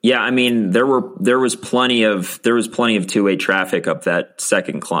sure. Yeah, I mean, there was plenty of two-way traffic up that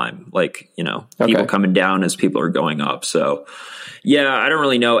second climb, like, people coming down as people are going up. So yeah, I don't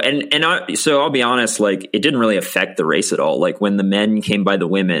really know. So I'll be honest, like, it didn't really affect the race at all. Like, when the men came by the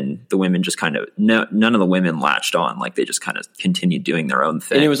women just kind of, none of the women latched on. Like, they just kind of continued doing their own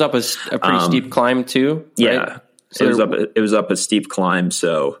thing. And it was up a pretty steep climb too, right? Yeah. So it was up a steep climb.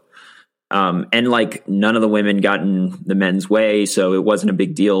 So, and like, none of the women got in the men's way, so it wasn't a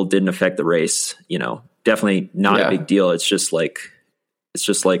big deal. Didn't affect the race. Definitely not a big deal. It's just like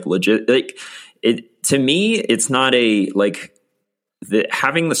legit. Like, to me, it's not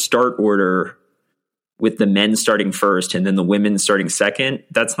having the start order with the men starting first and then the women starting second.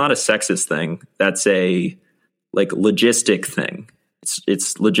 That's not a sexist thing. That's a logistic thing.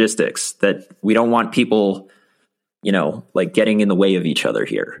 It's logistics that we don't want people, getting in the way of each other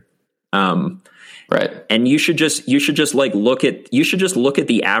here. Right. And you should just look at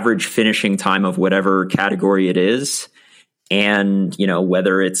the average finishing time of whatever category it is. And,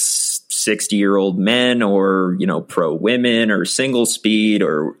 whether it's 60-year-old men or, pro women or single speed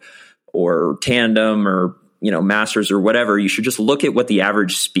or tandem or, masters or whatever, you should just look at what the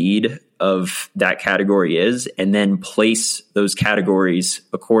average speed of that category is and then place those categories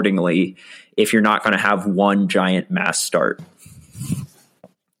accordingly if you're not going to have one giant mass start.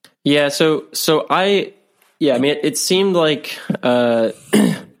 Yeah. I mean, it seemed like,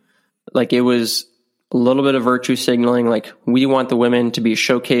 like it was a little bit of virtue signaling. Like, we want the women to be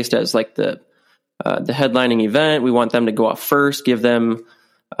showcased as like the headlining event. We want them to go off first, give them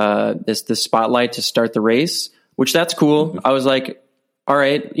this spotlight to start the race, which that's cool. Mm-hmm. I was like, all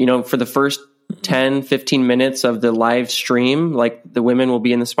right, for the first 10, 15 minutes of the live stream, like, the women will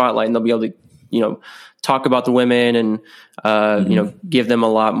be in the spotlight and they'll be able to, talk about the women and, give them a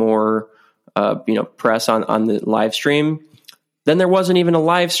lot more, press on the live stream. Then there wasn't even a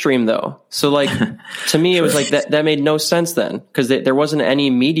live stream though. So like, to me, it was like that made no sense then, because there wasn't any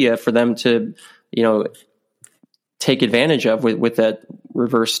media for them to, take advantage of with that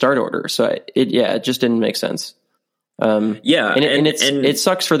reverse start order. So it just didn't make sense. It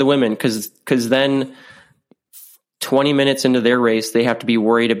sucks for the women because then 20 minutes into their race, they have to be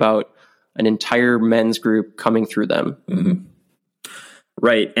worried about an entire men's group coming through them. Mm-hmm.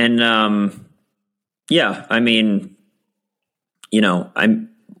 Right. And, I mean, I'm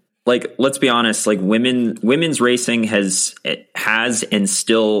like, let's be honest, like, women's racing has and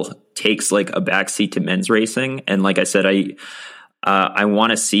still takes like a backseat to men's racing. And like I said, I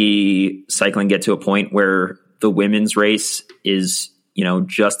want to see cycling get to a point where the women's race is,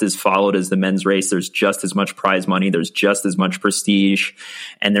 just as followed as the men's race. There's just as much prize money. There's just as much prestige,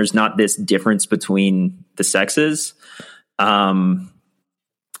 and there's not this difference between the sexes. It's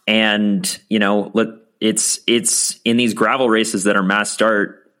in these gravel races that are mass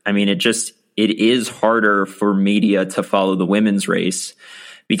start. I mean, it is harder for media to follow the women's race,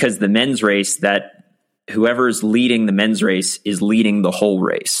 because the men's race, that whoever's leading the men's race is leading the whole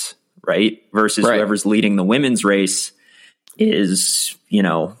race, right? Versus whoever's leading the women's race is,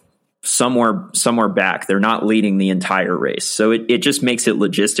 somewhere back. They're not leading the entire race. So it just makes it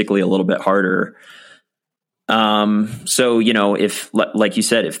logistically a little bit harder. So, if, like you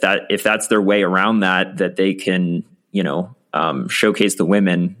said, if that's their way around that they can, showcase the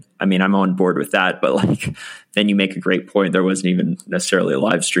women, I mean, I'm on board with that, but like, then you make a great point. There wasn't even necessarily a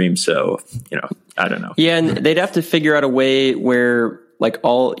live stream. So, I don't know. Yeah. And they'd have to figure out a way where like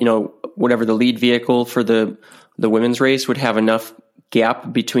all, whatever the lead vehicle for the women's race would have enough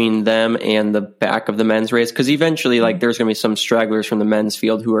gap between them and the back of the men's race. Cause eventually like there's going to be some stragglers from the men's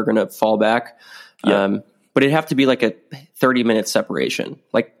field who are going to fall back. Yeah. But it'd have to be like a 30-minute separation.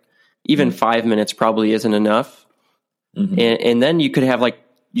 Like even 5 minutes probably isn't enough. Mm-hmm. And then you could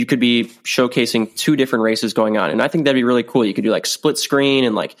be showcasing two different races going on. And I think that'd be really cool. You could do like split screen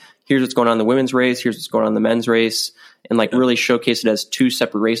and like, here's what's going on in the women's race. Here's what's going on in the men's race. and like really showcase it as two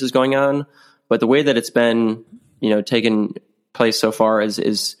separate races going on. But the way that it's been, taken place so far is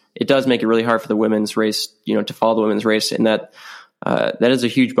it does make it really hard for the women's race, to follow the women's race. And that is a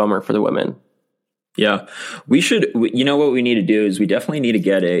huge bummer for the women. Yeah, we should. What we need to do is we definitely need to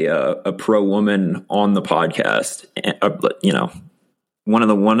get a pro woman on the podcast. One of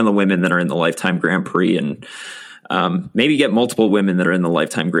the women that are in the Lifetime Grand Prix, and maybe get multiple women that are in the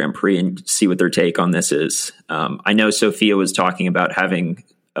Lifetime Grand Prix and see what their take on this is. I know Sophia was talking about having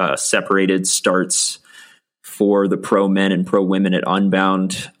separated starts for the pro men and pro women at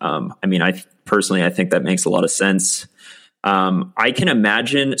Unbound. I personally think that makes a lot of sense. I can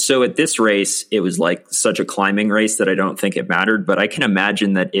imagine. So at this race, it was like such a climbing race that I don't think it mattered. But I can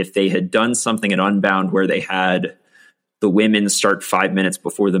imagine that if they had done something at Unbound where they had the women start 5 minutes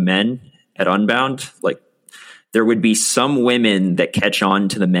before the men at Unbound, like there would be some women that catch on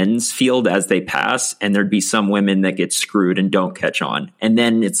to the men's field as they pass, and there'd be some women that get screwed and don't catch on. And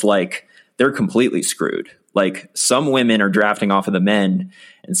then it's like they're completely screwed. Like some women are drafting off of the men,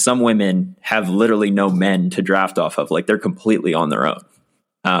 and some women have literally no men to draft off of. Like they're completely on their own.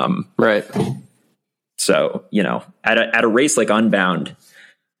 Right. So, at a race like Unbound,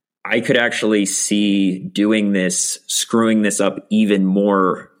 I could actually see doing this, screwing this up even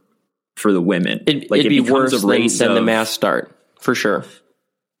more for the women. It'd be worse than the mass start, for sure.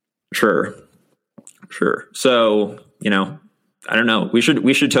 Sure. So, I don't know. We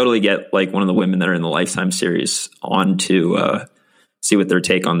should totally get like one of the women that are in the Lifetime series on to see what their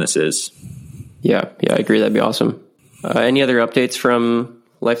take on this is. Yeah, I agree. That'd be awesome. Any other updates from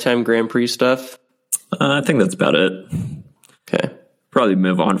Lifetime Grand Prix stuff? I think that's about it. Okay. Probably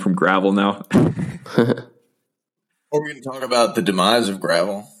move on from gravel now. Or we can talk about the demise of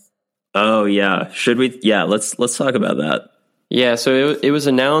gravel. Oh yeah, should we? Yeah, let's talk about that. Yeah, so it was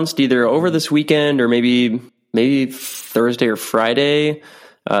announced either over this weekend or maybe Thursday or Friday,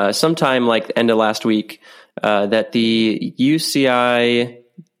 sometime like end of last week, that the UCI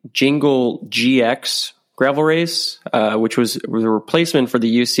Jingle GX gravel race, which was the replacement for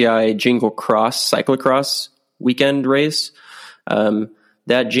the UCI Jingle Cross cyclocross weekend race,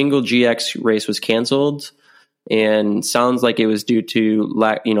 that Jingle GX race was canceled. And sounds like it was due to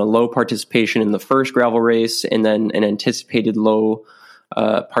low participation in the first gravel race, and then an anticipated low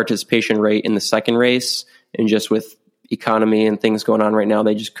participation rate in the second race. And just with economy and things going on right now,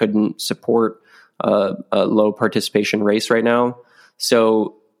 they just couldn't support a low participation race right now.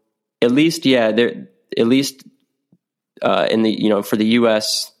 So at least, in the for the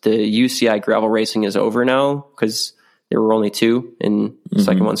US, the UCI gravel racing is over now because there were only two, and the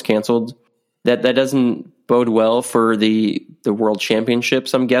second one's canceled. That doesn't bode well for the World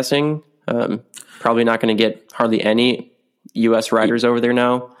Championships, I'm guessing. Probably not going to get hardly any U.S. riders over there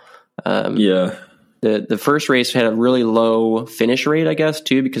now. Yeah. The first race had a really low finish rate, I guess,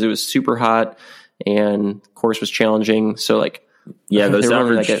 too, because it was super hot and the course was challenging. So, those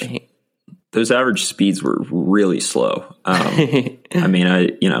average speeds were really slow. Yeah.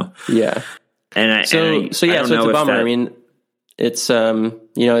 So it's a bummer. It's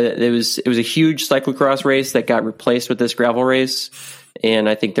it was a huge cyclocross race that got replaced with this gravel race, and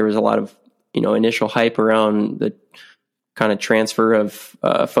I think there was a lot of initial hype around the kind of transfer of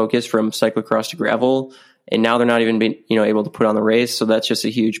focus from cyclocross to gravel, and now they're not even being able to put on the race, so that's just a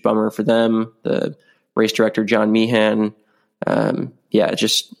huge bummer for them. The race director John Meehan, no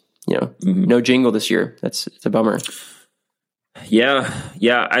Jingle this year. It's a bummer. Yeah.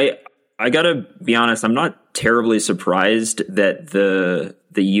 I gotta be honest, I'm not terribly surprised that the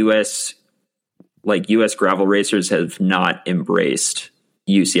US gravel racers have not embraced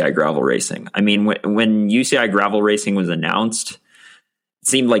UCI gravel racing. I mean, when UCI gravel racing was announced, it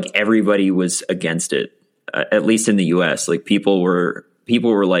seemed like everybody was against it, at least in the US. Like people were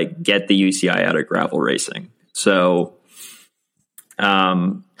like, get the UCI out of gravel racing. So, it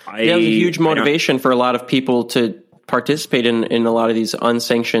was a huge motivation for a lot of people to participate in a lot of these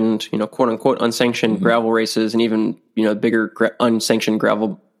unsanctioned, quote unquote unsanctioned gravel races, and even bigger unsanctioned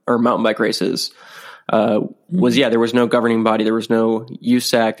gravel or mountain bike races. There was no governing body, there was no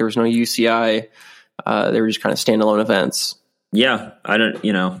USAC, there was no UCI. They were just kind of standalone events. Yeah, I don't.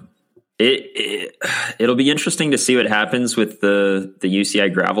 It'll be interesting to see what happens with the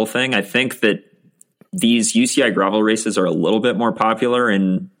UCI gravel thing. I think that these UCI gravel races are a little bit more popular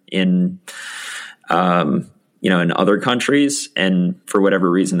in other countries, and for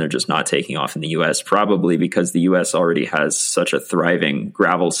whatever reason, they're just not taking off in the US, probably because the US already has such a thriving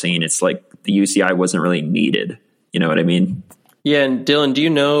gravel scene. It's like the UCI wasn't really needed. You know what I mean? Yeah. And Dylan, do you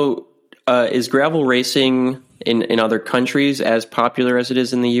know, is gravel racing in other countries as popular as it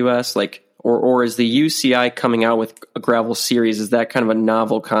is in the US? Like, or is the UCI coming out with a gravel series? Is that kind of a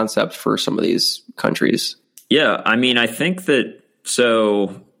novel concept for some of these countries? Yeah, I mean, I think that.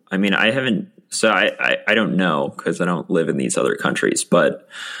 So, I mean, I haven't. So I don't know because I don't live in these other countries, but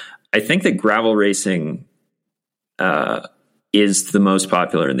I think that gravel racing is the most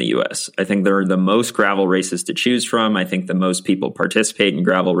popular in the U.S. I think there are the most gravel races to choose from. I think the most people participate in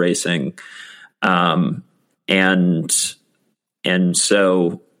gravel racing, and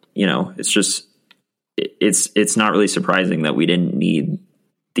so it's not really surprising that we didn't need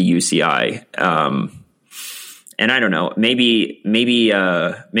the UCI. And I don't know, maybe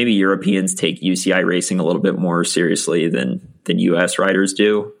Europeans take UCI racing a little bit more seriously than US riders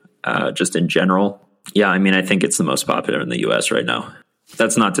do, just in general. Yeah, I mean, I think it's the most popular in the US right now.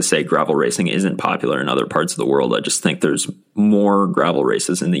 That's not to say gravel racing isn't popular in other parts of the world. I just think there's more gravel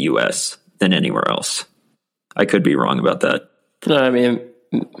races in the US than anywhere else. I could be wrong about that. No, I mean,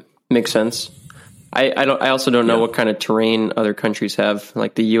 makes sense. I also don't know what kind of terrain other countries have.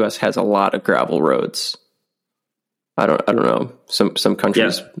 Like the US has a lot of gravel roads. I don't know. Some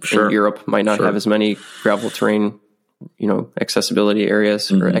countries in Europe might not have as many gravel terrain, accessibility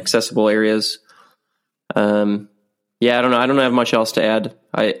areas or accessible areas. I don't know. I don't have much else to add.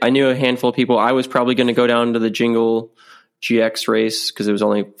 I knew a handful of people. I was probably going to go down to the Jingle GX race because it was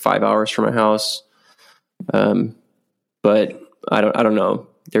only 5 hours from my house. But I don't know.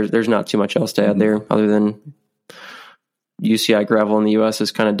 There's not too much else to add there other than UCI gravel in the US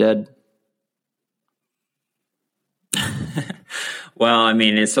is kind of dead. Well, I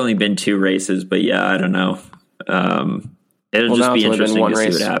mean, it's only been 2 races, but yeah, I don't know. It'll just be interesting to see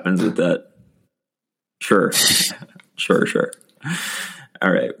what happens with that. Sure. Sure.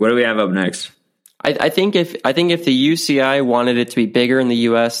 All right. What do we have up next? I think if the UCI wanted it to be bigger in the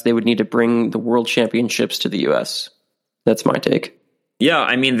US, they would need to bring the World Championships to the US. That's my take. Yeah,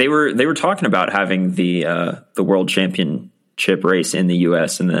 I mean, they were talking about having the World Championship race in the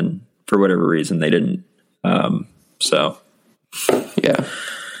US, and then for whatever reason they didn't. So yeah,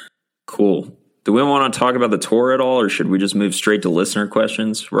 cool. Do we want to talk about the tour at all, or should we just move straight to listener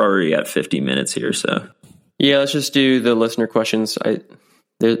questions? We're already at 50 minutes here, so yeah, let's just do the listener questions.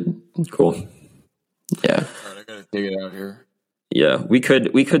 Cool. Yeah. All right, I gotta dig it out here. Yeah, we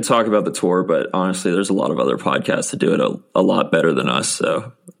could talk about the tour, but honestly, there's a lot of other podcasts that do it a lot better than us.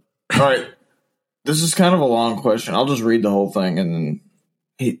 So, all right, this is kind of a long question. I'll just read the whole thing, and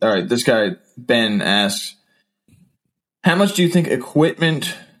then all right, this guy Ben asks, how much do you think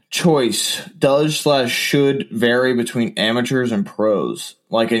equipment choice does/should vary between amateurs and pros?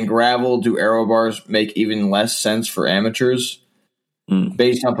 Like in gravel, do aero bars make even less sense for amateurs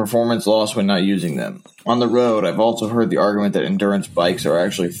based on performance loss when not using them? On the road, I've also heard the argument that endurance bikes are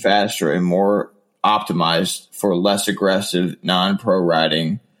actually faster and more optimized for less aggressive non-pro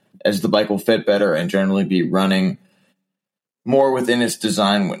riding, as the bike will fit better and generally be running more within its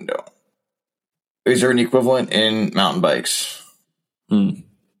design window. Is there an equivalent in mountain bikes?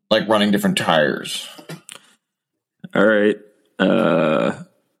 Like running different tires? All right.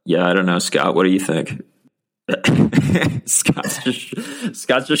 Yeah, I don't know, Scott. What do you think? Scott's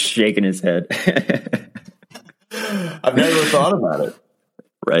just shaking his head. I've never thought about it.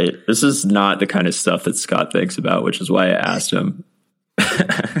 Right. This is not the kind of stuff that Scott thinks about, which is why I asked him.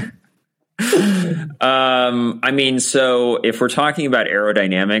 I mean, so if we're talking about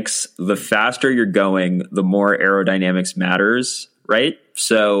aerodynamics, the faster you're going, the more aerodynamics matters, right?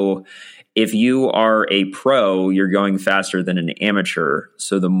 So if you are a pro, you're going faster than an amateur,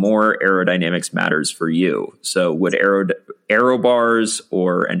 so the more aerodynamics matters for you. So would aero bars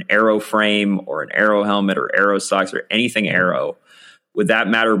or an aero frame or an aero helmet or aero socks or anything aero, would that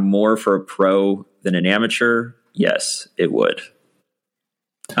matter more for a pro than an amateur? Yes, it would.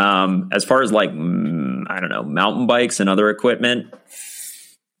 As far as like, I don't know, mountain bikes and other equipment,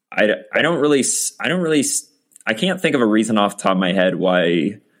 I can't think of a reason off the top of my head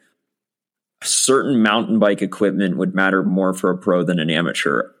why certain mountain bike equipment would matter more for a pro than an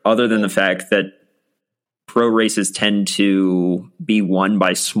amateur, other than the fact that pro races tend to be won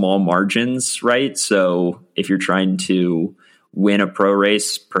by small margins, right? So if you're trying to win a pro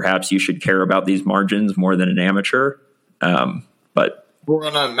race, perhaps you should care about these margins more than an amateur. But we're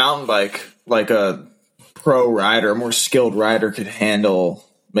on a mountain bike, like a pro rider, a more skilled rider could handle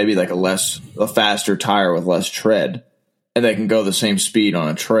maybe like a faster tire with less tread, and they can go the same speed on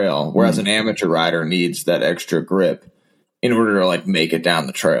a trail. Whereas an amateur rider needs that extra grip in order to like make it down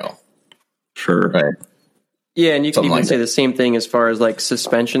the trail. Sure. Right. Yeah. And you can even say the same thing as far as like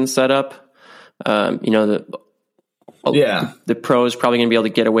suspension setup. The pro is probably going to be able to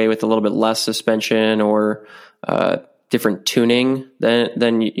get away with a little bit less suspension or, different tuning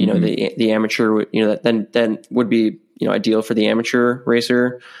than you know the amateur, you know, that then would be, you know, ideal for the amateur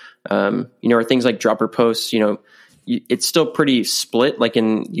racer. You know, or things like dropper posts, you know, it's still pretty split, like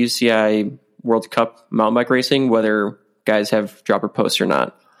in UCI World Cup mountain bike racing, whether guys have dropper posts or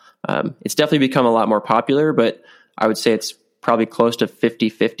not. It's definitely become a lot more popular, but I would say it's probably close to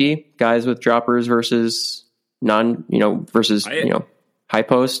 50-50 guys with droppers versus high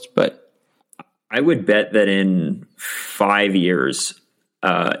post. But I would bet that in 5 years,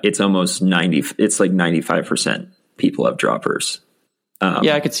 it's almost 90. It's like 95% people have droppers.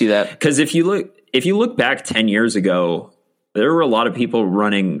 Yeah, I could see that. Because if you look back 10 years ago, there were a lot of people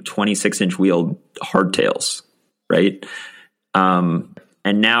running 26-inch wheeled hardtails, right? And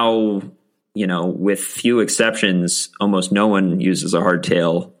now, you know, with few exceptions, almost no one uses a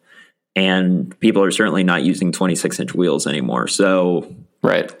hardtail, and people are certainly not using 26-inch wheels anymore. So,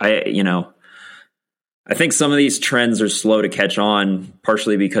 right, I think some of these trends are slow to catch on,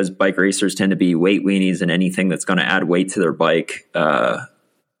 partially because bike racers tend to be weight weenies, and anything that's going to add weight to their bike,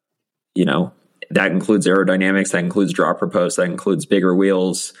 you know, that includes aerodynamics, that includes dropper posts, that includes bigger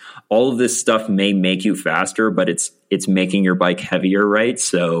wheels. All of this stuff may make you faster, but it's making your bike heavier, right?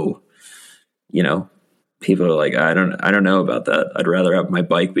 So, you know, people are like, I don't know about that. I'd rather have my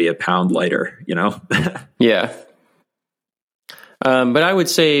bike be a pound lighter, you know? Yeah. But I would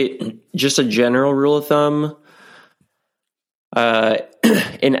say just a general rule of thumb,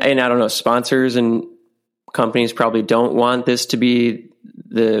 and I don't know, sponsors and companies probably don't want this to be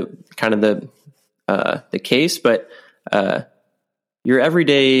the case, but your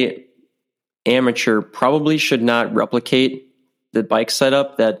everyday amateur probably should not replicate the bike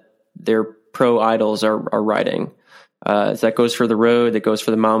setup that their pro idols are riding. So that goes for the road, that goes for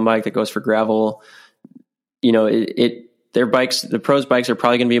the mountain bike, that goes for gravel. You know, their bikes, the pros' bikes are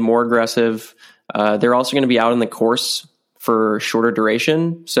probably going to be more aggressive. They're also going to be out on the course for shorter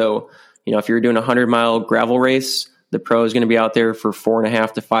duration. So, you know, if you're doing a 100-mile gravel race, the pro is going to be out there for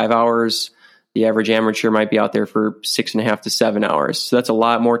 4.5 to 5 hours. The average amateur might be out there for 6.5 to 7 hours. So that's a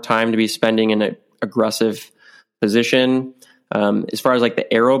lot more time to be spending in an aggressive position. As far as like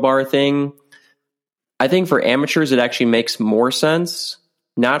the aero bar thing, I think for amateurs, it actually makes more sense,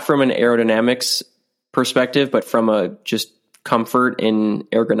 not from an aerodynamics perspective, but from a just comfort and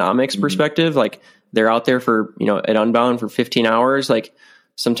ergonomics perspective. Like they're out there for, you know, at Unbound for 15 hours. Like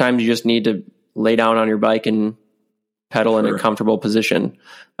sometimes you just need to lay down on your bike and pedal in a comfortable position.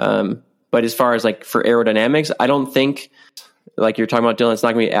 But as far as like for aerodynamics, I don't think, like you're talking about, Dylan, it's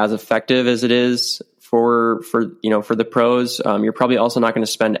not going to be as effective as it is for the pros. You're probably also not going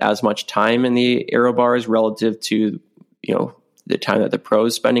to spend as much time in the aero bars relative to, you know, the time that the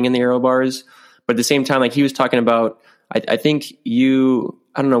pros spending in the aero bars. But at the same time, like he was talking about, I think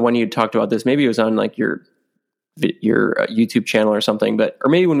I don't know when you talked about this. Maybe it was on like your YouTube channel or something, or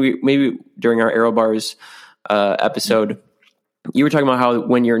maybe during our aero bars episode, you were talking about how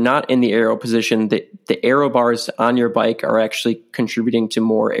when you're not in the aero position, the aero bars on your bike are actually contributing to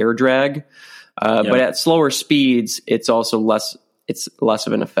more air drag. But at slower speeds, it's also less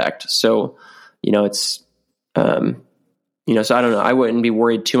of an effect. So, you know, so I don't know. I wouldn't be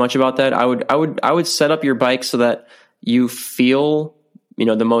worried too much about that. I would set up your bike so that you feel, you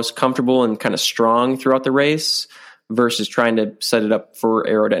know, the most comfortable and kind of strong throughout the race versus trying to set it up for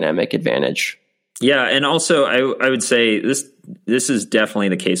aerodynamic advantage. Yeah. And also I would say this is definitely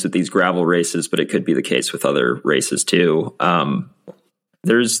the case with these gravel races, but it could be the case with other races too.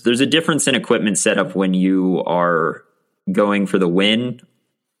 There's a difference in equipment setup when you are going for the win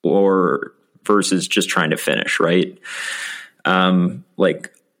or versus just trying to finish, right?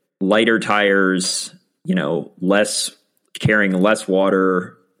 Like lighter tires, you know, carrying less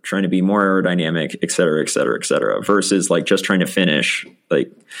water, trying to be more aerodynamic, et cetera, versus like just trying to finish,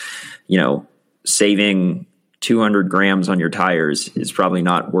 like, you know, saving 200 grams on your tires is probably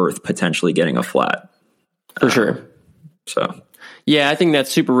not worth potentially getting a flat. For sure. So, yeah, I think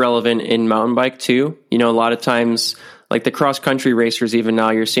that's super relevant in mountain bike too. You know, a lot of times, like the cross country racers, even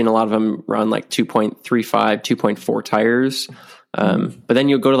now you're seeing a lot of them run like 2.35, 2.4 tires. But then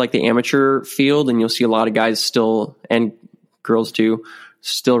you'll go to like the amateur field and you'll see a lot of guys still, and girls too,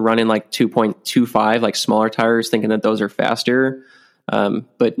 still running like 2.25, like smaller tires, thinking that those are faster.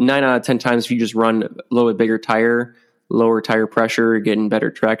 But 9 out of 10 times, if you just run a little bit bigger tire, lower tire pressure, getting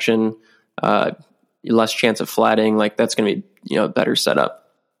better traction, less chance of flatting, like that's going to be, you know, better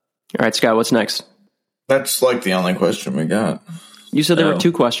setup. All right, Scott, what's next? That's like the only question we got. You said there were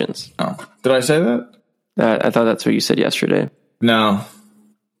 2 questions. Oh, did I say that? I thought that's what you said yesterday. No.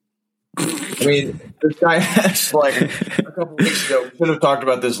 I mean, this guy asked like a couple weeks ago. We should have talked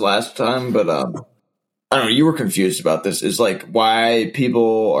about this last time, but I don't know, you were confused about this, is like why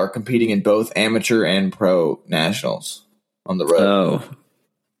people are competing in both amateur and pro nationals on the road. Oh,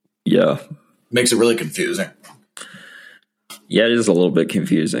 yeah. Makes it really confusing. Yeah, it is a little bit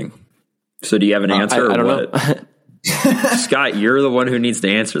confusing. So do you have an answer I don't what? know. Scott, you're the one who needs to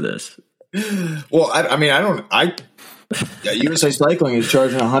answer this. Well, USA Cycling is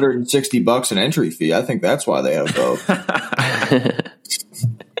charging $160 an entry fee. I think that's why they have both.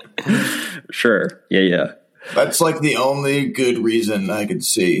 Sure. Yeah. That's like the only good reason I could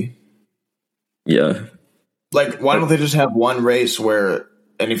see. Yeah. Like, why don't they just have one race where,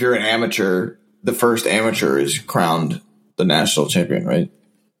 and if you're an amateur, the first amateur is crowned the national champion, right?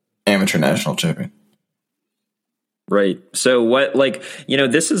 Amateur national champion. Right. So what, like,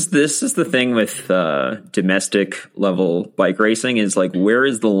 this is the thing with domestic level bike racing is like, where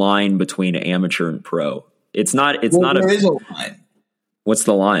is the line between amateur and pro? There is a line. What's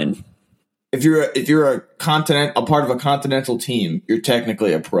the line? If you're a part of a continental team, you're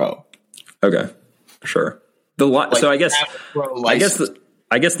technically a pro. Okay. Sure. So I guess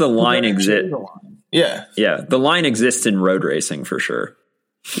the line exists. Yeah. Yeah. The line exists in road racing for sure.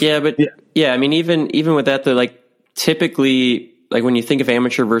 Yeah, but I mean, even with that, though, like typically, like when you think of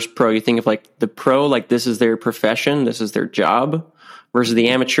amateur versus pro, you think of like the pro, like this is their profession, this is their job, versus the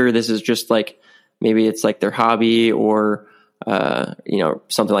amateur, this is just like maybe it's like their hobby or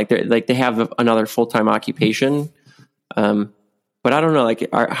something like that. Like they have another full-time occupation. But I don't know, like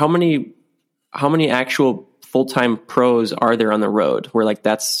how many actual full-time pros are there on the road where like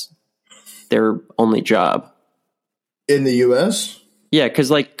that's their only job in the US? Yeah,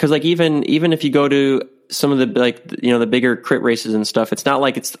 because even if you go to some of the the bigger crit races and stuff, it's not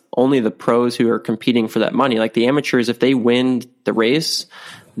like it's only the pros who are competing for that money. Like the amateurs, if they win the race,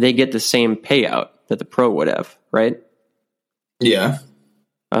 they get the same payout that the pro would have, right? Yeah.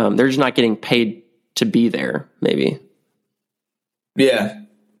 They're just not getting paid to be there, maybe. Yeah,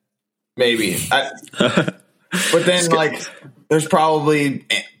 maybe. But then, like, there's probably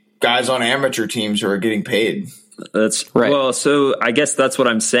guys on amateur teams who are getting paid. That's right. Well, so I guess that's what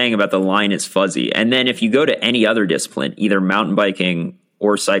I'm saying about the line is fuzzy. And then if you go to any other discipline, either mountain biking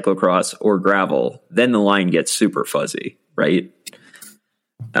or cyclocross or gravel, then the line gets super fuzzy, right?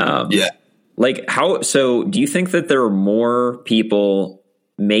 Yeah. Like so do you think that there are more people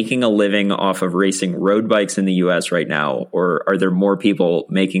making a living off of racing road bikes in the US right now, or are there more people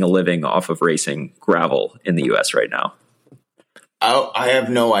making a living off of racing gravel in the US right now? I have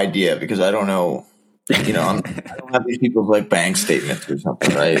no idea because I don't know. I don't have these people's like bank statements or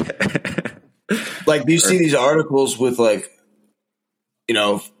something, right? Like, do you see these articles with like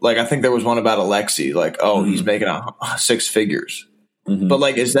I think there was one about Alexi, like, he's making six figures. Mm-hmm. But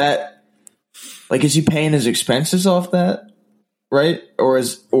like, is he paying his expenses off that? Right? Or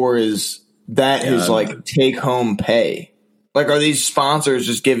is that his like take home pay? Like, are these sponsors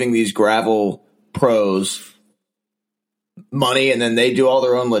just giving these gravel pros money and then they do all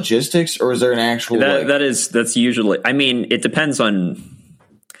their own logistics, or is there an actual that's usually, I mean, it depends on,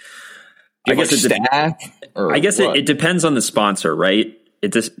 I guess it depends on the sponsor, right?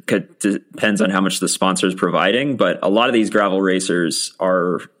 It just depends on how much the sponsor is providing, but a lot of these gravel racers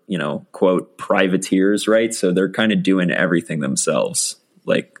are, quote, privateers, right? So they're kind of doing everything themselves.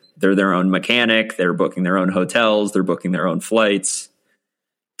 Like they're their own mechanic, they're booking their own hotels, they're booking their own flights,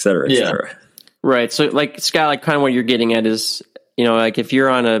 et cetera, et cetera. Right. So like, Scott, like kind of what you're getting at is, like if you're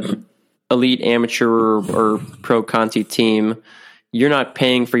on a elite amateur or pro Conti team, you're not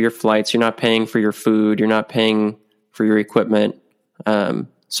paying for your flights, you're not paying for your food, you're not paying for your equipment.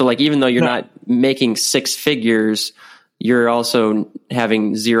 So like, even though you're not making six figures, you're also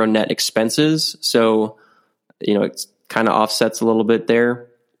having zero net expenses. So, it kind of offsets a little bit there.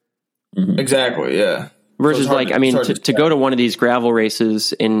 Mm-hmm. Exactly. Yeah. Versus so like, I mean, to go to one of these gravel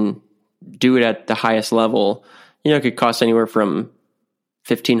races and do it at the highest level, it could cost anywhere from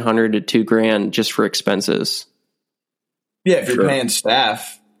 $1,500 to $2,000 just for expenses. Yeah. If you're paying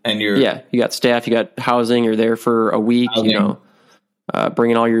staff and you got staff, you got housing, you're there for a week,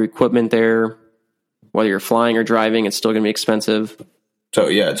 bringing all your equipment there, whether you're flying or driving, it's still going to be expensive. So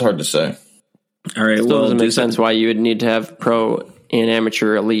yeah, it's hard to say. All right. Still doesn't make sense why you would need to have pro and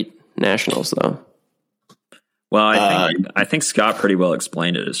amateur elite nationals though. Well, I think Scott pretty well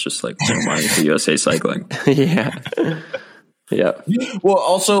explained it. It's just like no money for USA Cycling. Yeah. Well,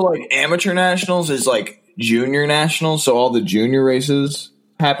 also like amateur nationals is like junior nationals, so all the junior races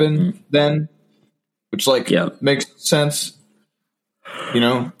happen then, which makes sense.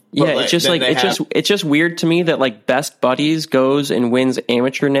 Yeah, it's just like it's just weird to me that like Best Buddies goes and wins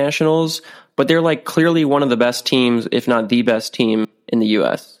amateur nationals, but they're like clearly one of the best teams, if not the best team in the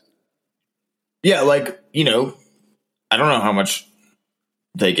US. Yeah, like you know, I don't know how much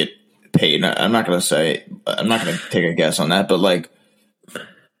they get paid. I'm not going to take a guess on that, but like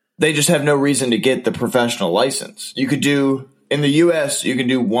they just have no reason to get the professional license. You could do in the US, you can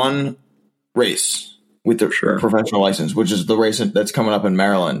do one race with the professional license, which is the race that's coming up in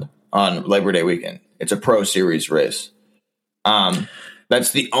Maryland on Labor Day weekend. It's a Pro Series race.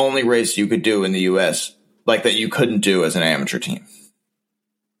 That's the only race you could do in the US like that you couldn't do as an amateur team.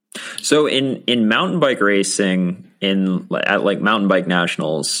 So in mountain bike racing, at like Mountain Bike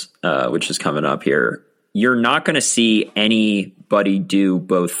Nationals, which is coming up here, you're not going to see anybody do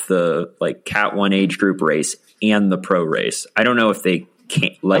both the like Cat 1 age group race and the pro race. I don't know if they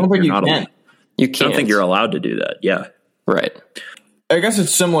can't. Like, I don't think you can. You can't. I don't think you're allowed to do that. Yeah, right. I guess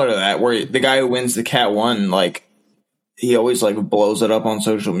it's similar to that, where the guy who wins the Cat 1, like he always like blows it up on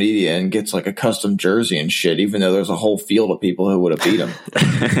social media and gets like a custom jersey and shit, even though there's a whole field of people who would have beat him.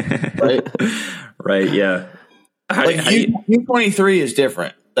 Right? Right. Yeah. U23 is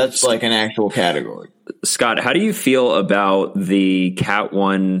different. That's like an actual category. Scott, how do you feel about the Cat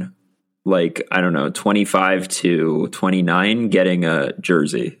 1, like, I don't know, 25 to 29 getting a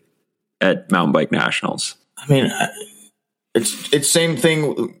jersey at Mountain Bike Nationals? I mean, it's same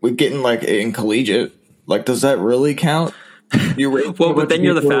thing with getting like in collegiate. Like, does that really count? But then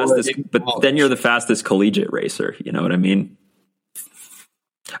you're the fastest. But then you're the fastest collegiate racer. You know what I mean?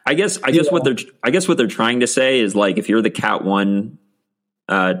 I guess what they're trying to say is like if you're the Cat 1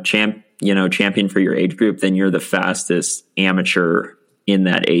 champion for your age group, then you're the fastest amateur in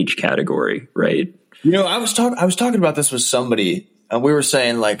that age category, right? You know, I was talking about this with somebody, and we were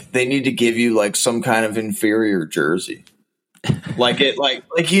saying like they need to give you like some kind of inferior jersey, like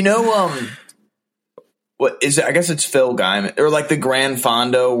what is it? I guess it's Phil Guyman or like the Gran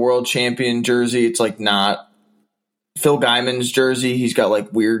Fondo World Champion jersey. It's like not Phil Guyman's jersey. He's got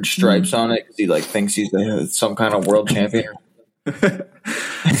like weird stripes on it because he like thinks he's some kind of world champion. Like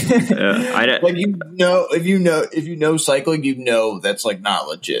if you know cycling, you know that's like not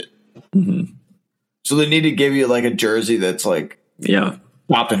legit. Mm-hmm. So they need to give you like a jersey that's like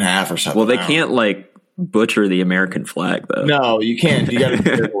chopped in half or something. Well, they can't like butcher the American flag though. No, you can't. You got to be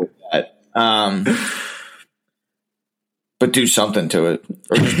careful with that. But do something to it.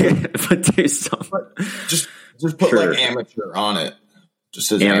 Or just put like amateur on it. Just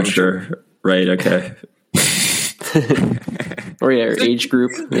says amateur. Right. Okay. Or age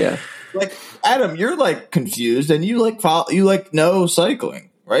group. Yeah. Like Adam, you're like confused and you like know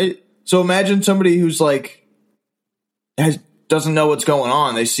cycling, right? So imagine somebody who's like doesn't know what's going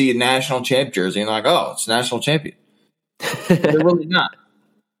on. They see a national champ jersey and they're like, oh, it's national champion. They're really not.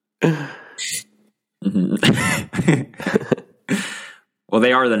 Well,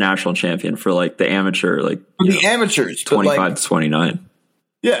 they are the national champion for like the amateur, like the amateurs, 25 to 29.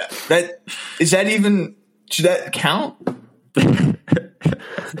 Yeah, should that count?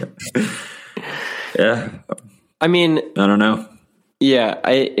 Yeah, I mean, I don't know. Yeah,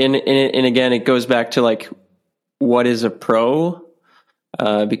 and again, it goes back to like what is a pro,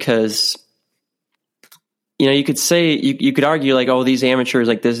 because you could say you could argue like, oh, these amateurs,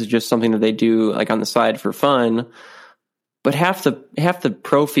 like this is just something that they do like on the side for fun. But half the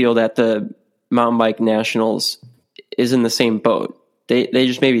pro field at the Mountain Bike Nationals is in the same boat. They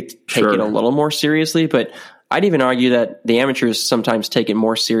just maybe take it a little more seriously, but I'd even argue that the amateurs sometimes take it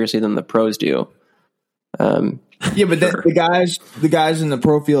more seriously than the pros do. Then the guys in the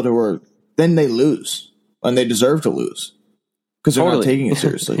pro field then they lose, and they deserve to lose because they're not taking it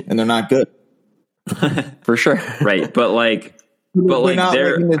seriously and they're not good. For sure, right? But like.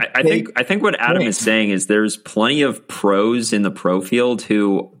 I think what Adam is saying is there's plenty of pros in the pro field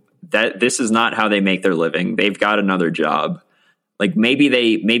who this is not how they make their living. They've got another job. Like maybe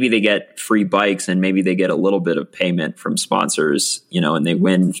they get free bikes and maybe they get a little bit of payment from sponsors, and they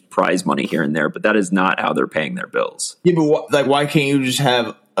win prize money here and there. But that is not how they're paying their bills. Yeah, but why can't you just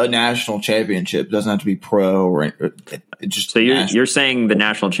have a national championship? It doesn't have to be pro or it just. So you're saying the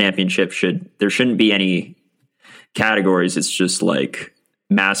national championship there shouldn't be any categories. It's just like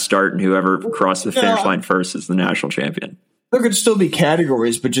mass start and whoever crossed the finish line first is the national champion. There could still be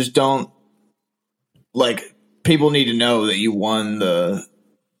categories, but just don't like people need to know that you won the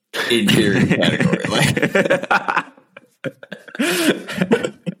inferior category.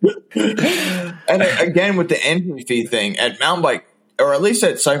 And again, with the entry fee thing at mountain bike, or at least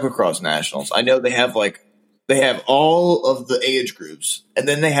at cyclocross nationals, I know they have all of the age groups, and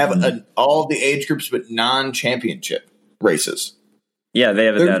then they have all the age groups but non-championship races. Yeah, they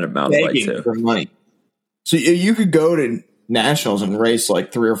have that at mountain bike too. For money. So you could go to nationals and race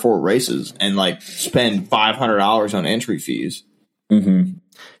like 3 or 4 races and like spend $500 on entry fees. Mm-hmm.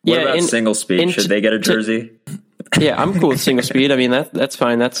 What about single speed? Should they get a jersey? Yeah, I'm cool with single speed. I mean, that's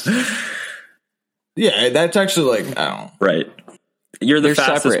fine. That's actually like, I don't know. Right. You're the They're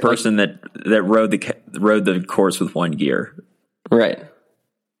fastest separate, person that rode the course with one gear. right.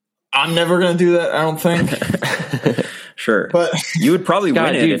 I'm never going to do that, I don't think. Sure. But you would probably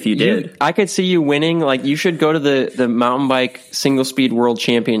win it if you did. I could see you winning. Like, you should go to the mountain bike single speed world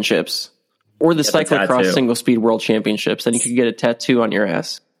championships or the cyclocross single speed world championships. Then you could get a tattoo on your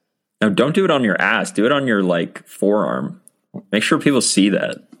ass. No, don't do it on your ass. Do it on your like forearm. Make sure people see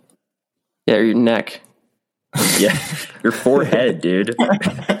that. Yeah, or your neck. Yeah, your forehead, dude.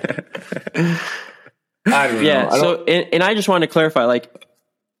 I don't know. So, and I just wanted to clarify, like,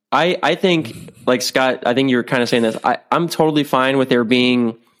 I think, like, Scott, I think you were kind of saying this. I'm totally fine with there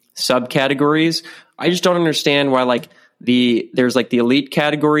being subcategories. I just don't understand why, like, there's like the elite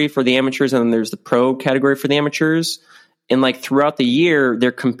category for the amateurs and then there's the pro category for the amateurs. And like throughout the year,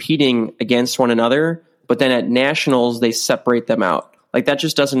 they're competing against one another. But then at nationals, they separate them out. Like, that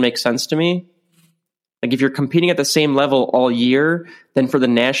just doesn't make sense to me. Like, if you're competing at the same level all year, then for the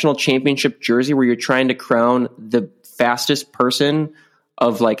national championship jersey where you're trying to crown the fastest person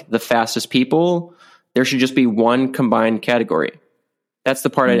of like the fastest people, there should just be one combined category. That's the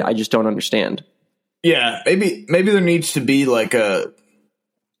part I just don't understand. Yeah, maybe there needs to be like a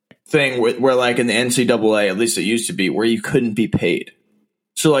thing where like in the NCAA, at least it used to be, where you couldn't be paid.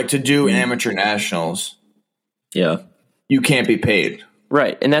 So like to do amateur nationals, you can't be paid.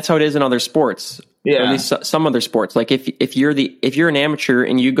 Right, and that's how it is in other sports. Yeah, or at least some other sports. Like if you're an amateur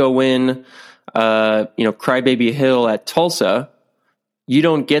and you go win, Crybaby Hill at Tulsa, you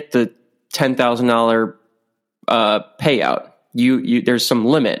don't get the $10,000 payout. You there's some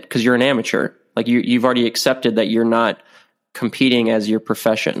limit because you're an amateur. Like you've already accepted that you're not competing as your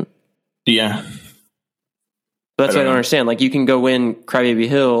profession. Yeah, but that's what I don't understand. Like, you can go win Crybaby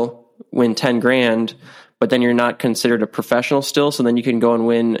Hill, win $10,000. But then you're not considered a professional still, so then you can go and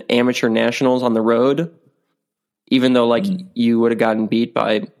win amateur nationals on the road, even though like you would have gotten beat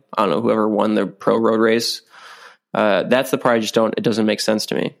by, I don't know, whoever won the pro road race. That's the part it doesn't make sense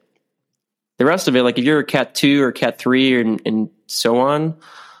to me. The rest of it, like if you're a Cat 2 or Cat 3 and so on,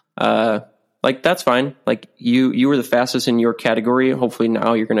 like that's fine. Like you were the fastest in your category. Hopefully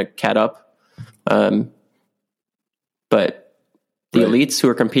now you're going to cat up. But the elites who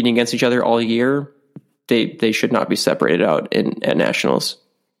are competing against each other all year, they should not be separated out at nationals.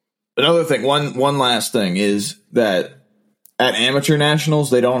 Another thing, one last thing is that at amateur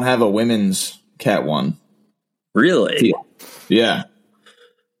nationals, they don't have a women's Cat 1. Really? Yeah.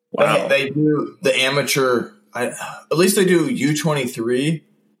 Wow. They do the amateur, at least they do U23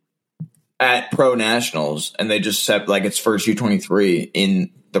 at pro nationals, and they just set like its first U23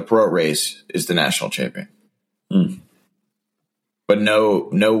 in the pro race is the national champion. But no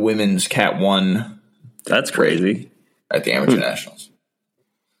women's Cat 1. That's crazy. At the amateur nationals.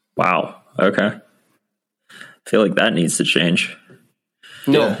 Wow. Okay. I feel like that needs to change.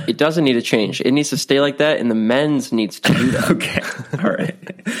 No, It doesn't need to change. It needs to stay like that, and the men's needs to do that. Okay. All right.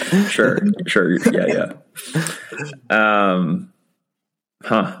 Sure. Yeah.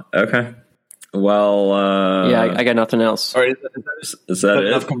 Okay. Well, I got nothing else. All right, is that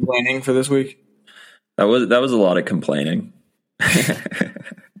enough it? complaining for this week? That was a lot of complaining.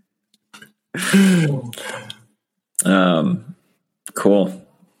 Cool.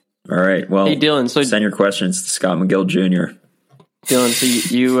 All right. Well, hey Dylan, so send your questions to Scott McGill Jr. Dylan, so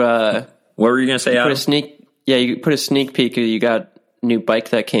you what were you going to say? You put a sneak peek. You got a new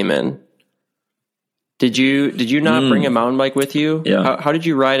bike that came in. Did you not bring a mountain bike with you? Yeah. How did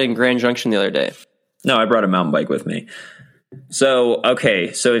you ride in Grand Junction the other day? No, I brought a mountain bike with me. So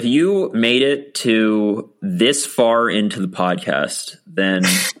if you made it to this far into the podcast, then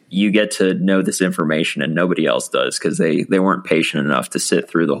you get to know this information and nobody else does because they weren't patient enough to sit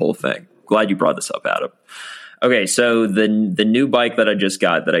through the whole thing. Glad you brought this up, Adam. Okay, so the new bike that I just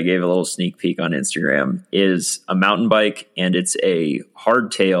got that I gave a little sneak peek on Instagram is a mountain bike, and it's a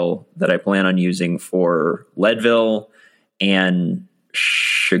hardtail that I plan on using for Leadville and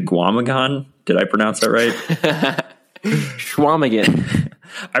Shawamagan. Did I pronounce that right? Schwamigan.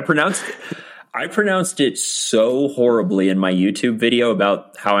 I pronounced it so horribly in my YouTube video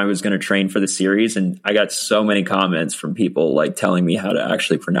about how I was going to train for the series, and I got so many comments from people like telling me how to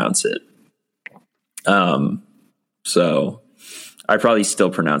actually pronounce it. So I probably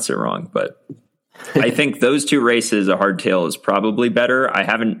still pronounce it wrong, but I think those two races, a hardtail is probably better. I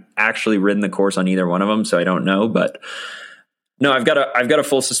haven't actually ridden the course on either one of them, so I don't know, but no, I've got a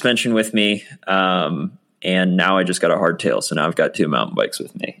full suspension with me. And now I just got a hardtail. So now I've got two mountain bikes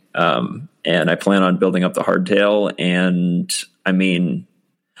with me. And I plan on building up the hardtail. And I mean,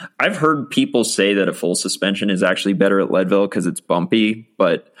 I've heard people say that a full suspension is actually better at Leadville because it's bumpy,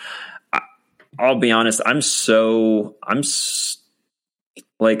 but I'll be honest,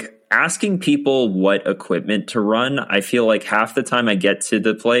 like asking people what equipment to run. I feel like half the time I get to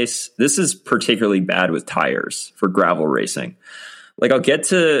the place, this is particularly bad with tires for gravel racing. Like I'll get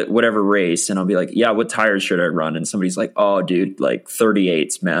to whatever race and I'll be like, yeah, what tires should I run? And somebody's like, oh dude, like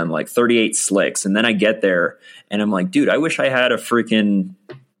 38s, man, like 38 slicks. And then I get there and I'm like, dude, I wish I had a freaking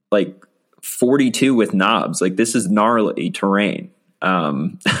like 42 with knobs. Like this is gnarly terrain.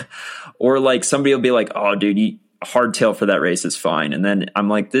 Or like somebody will be like, oh dude, hardtail for that race is fine. And then I'm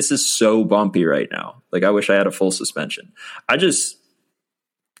like, this is so bumpy right now. Like I wish I had a full suspension. I don't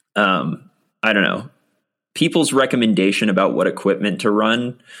know. People's recommendation about what equipment to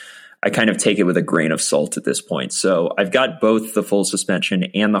run, I kind of take it with a grain of salt at this point. So I've got both the full suspension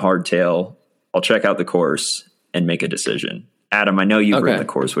and the hardtail. I'll check out the course and make a decision. Adam, I know you've ridden the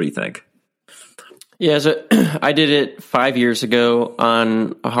course. What do you think? Yeah, so I did it 5 years ago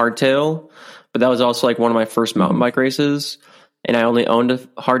on a hardtail, but that was also like one of my first mountain bike races. And I only owned a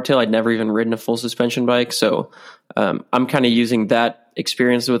hardtail. I'd never even ridden a full suspension bike. So I'm kind of using that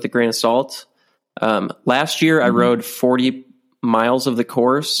experience with a grain of salt. Last year I rode 40 miles of the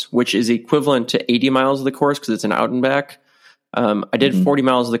course, which is equivalent to 80 miles of the course because it's an out and back. I did 40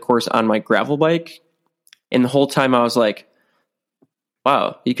 miles of the course on my gravel bike. And the whole time I was like,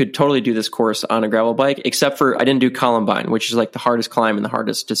 wow, you could totally do this course on a gravel bike, except for I didn't do Columbine, which is like the hardest climb and the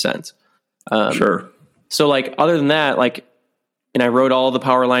hardest descent. Sure. So like other than that, like, and I rode all the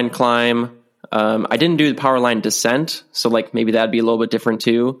power line climb. I didn't do the power line descent. So like maybe that'd be a little bit different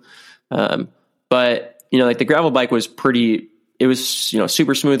too. But you know, like the gravel bike was it was, you know,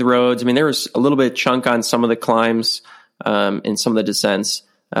 super smooth roads. I mean, there was a little bit of chunk on some of the climbs, and some of the descents.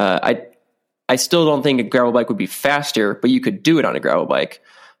 I still don't think a gravel bike would be faster, but you could do it on a gravel bike.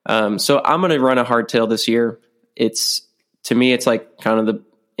 So I'm going to run a hardtail this year. To me, it's like kind of the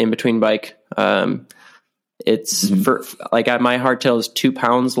in-between bike. It's for like my hardtail is 2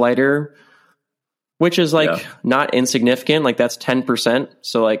 pounds lighter, which is like not insignificant. Like that's 10%.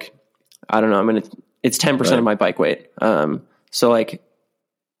 So like, I don't know, it's 10% of my bike weight. So like,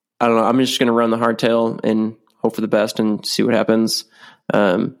 I don't know, I'm just going to run the hardtail and hope for the best and see what happens.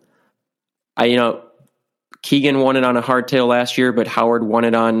 Keegan won it on a hardtail last year, but Howard won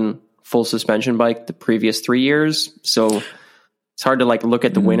it on full suspension bike the previous 3 years. So it's hard to like look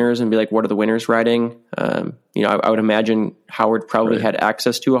at the winners and be like, what are the winners riding? I would imagine Howard probably had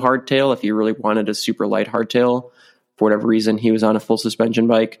access to a hardtail if he really wanted a super light hardtail. For whatever reason, he was on a full suspension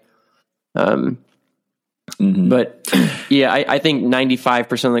bike. But yeah, I think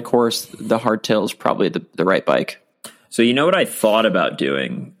 95% of the course, the hardtail is probably the right bike. So you know what I thought about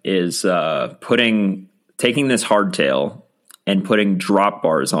doing is taking this hardtail and putting drop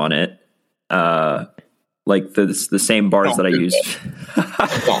bars on it, like the same bars that I use.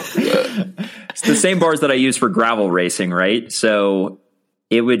 It's the same bars that I use for gravel racing, right? So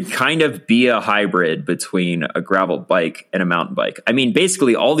it would kind of be a hybrid between a gravel bike and a mountain bike. I mean,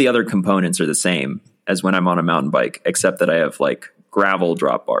 basically all the other components are the same as when I'm on a mountain bike, except that I have like gravel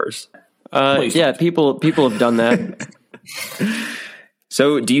drop bars. Yeah, people have done that.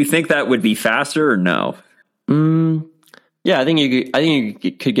 So do you think that would be faster or no? Yeah, I think you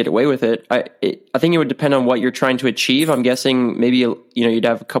could get away with it. I think it would depend on what you're trying to achieve. I'm guessing maybe, you'd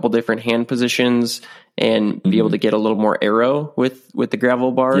have a couple different hand positions and be able to get a little more aero with the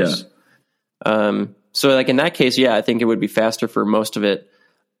gravel bars. Yeah. So like in that case, yeah, I think it would be faster for most of it.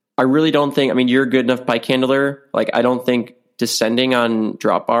 I really don't think, you're a good enough bike handler. Like, I don't think descending on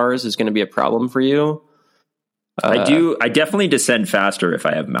drop bars is going to be a problem for you. I definitely descend faster if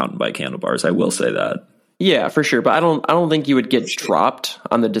I have mountain bike handlebars. I will say that. Yeah, for sure. But I don't think you would get dropped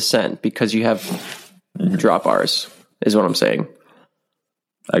on the descent because you have drop bars, is what I'm saying.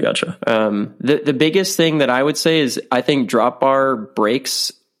 I gotcha. The biggest thing that I would say is I think drop bar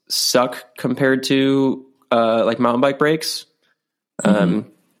brakes suck compared to like mountain bike brakes.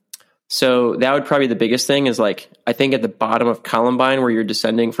 So that would probably be the biggest thing is like, I think at the bottom of Columbine where you're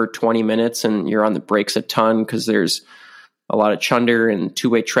descending for 20 minutes and you're on the brakes a ton because there's a lot of chunder and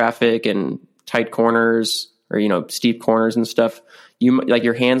two-way traffic and tight corners or, steep corners and stuff.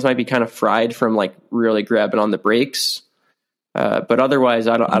 Your hands might be kind of fried from like really grabbing on the brakes. But otherwise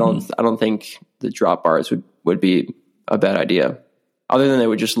I don't think the drop bars would be a bad idea other than they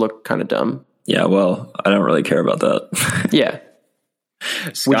would just look kind of dumb. Yeah. Well, I don't really care about that. Yeah.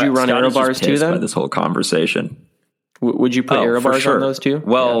 Would you run aero bars too then? By this whole conversation. Would you put aero bars on those too?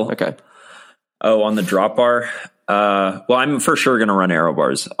 Well, yeah. Okay. Oh, on the drop bar. Well, I'm for sure going to run aero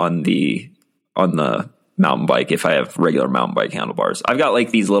bars on the mountain bike if I have regular mountain bike handlebars. I've got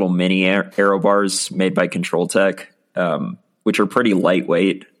like these little mini aero bars made by Control Tech, which are pretty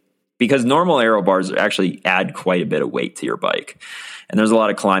lightweight because normal aero bars actually add quite a bit of weight to your bike. And there's a lot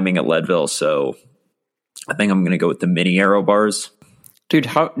of climbing at Leadville, so I think I'm going to go with the mini aero bars. Dude,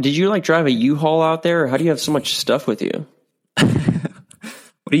 how did you like drive a U-Haul out there? Or how do you have so much stuff with you?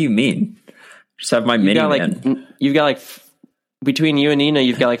 What do you mean? Just have my minivan. You've got like between you and Nina,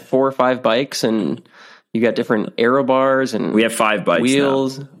 you've got like 4 or 5 bikes, and you got different aero bars, and we have 5 bikes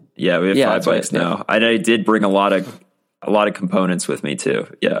wheels. Now. Yeah, we have 5 bikes now. I did bring a lot of components with me too.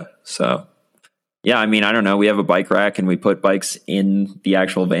 Yeah, so yeah, I mean, I don't know. We have a bike rack, and we put bikes in the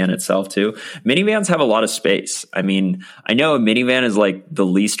actual van itself too. Minivans have a lot of space. I mean, I know a minivan is like the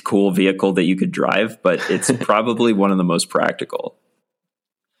least cool vehicle that you could drive, but it's probably one of the most practical.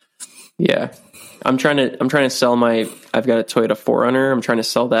 Yeah. I'm trying to sell I've got a Toyota 4Runner. I'm trying to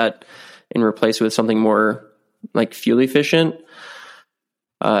sell that and replace it with something more like fuel efficient.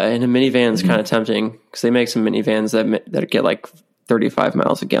 And a minivan is kind of tempting because they make some minivans that get like 35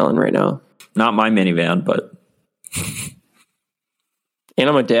 miles a gallon right now. Not my minivan, but. And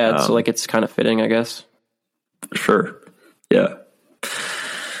I'm a dad, so like it's kind of fitting, I guess. Sure. Yeah.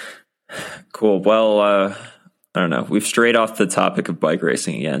 Cool. Well, I don't know. We've strayed off the topic of bike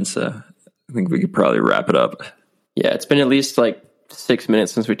racing again, so I think we could probably wrap it up. Yeah, it's been at least like 6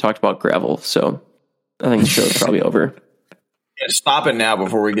 minutes since we talked about gravel, so I think the show's probably over. Yeah, stop it now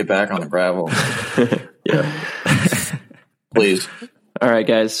before we get back on the gravel. Yeah. Please. All right,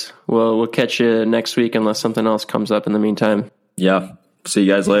 guys. Well, we'll catch you next week unless something else comes up in the meantime. Yeah. See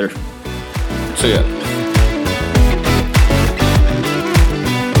you guys later. See ya.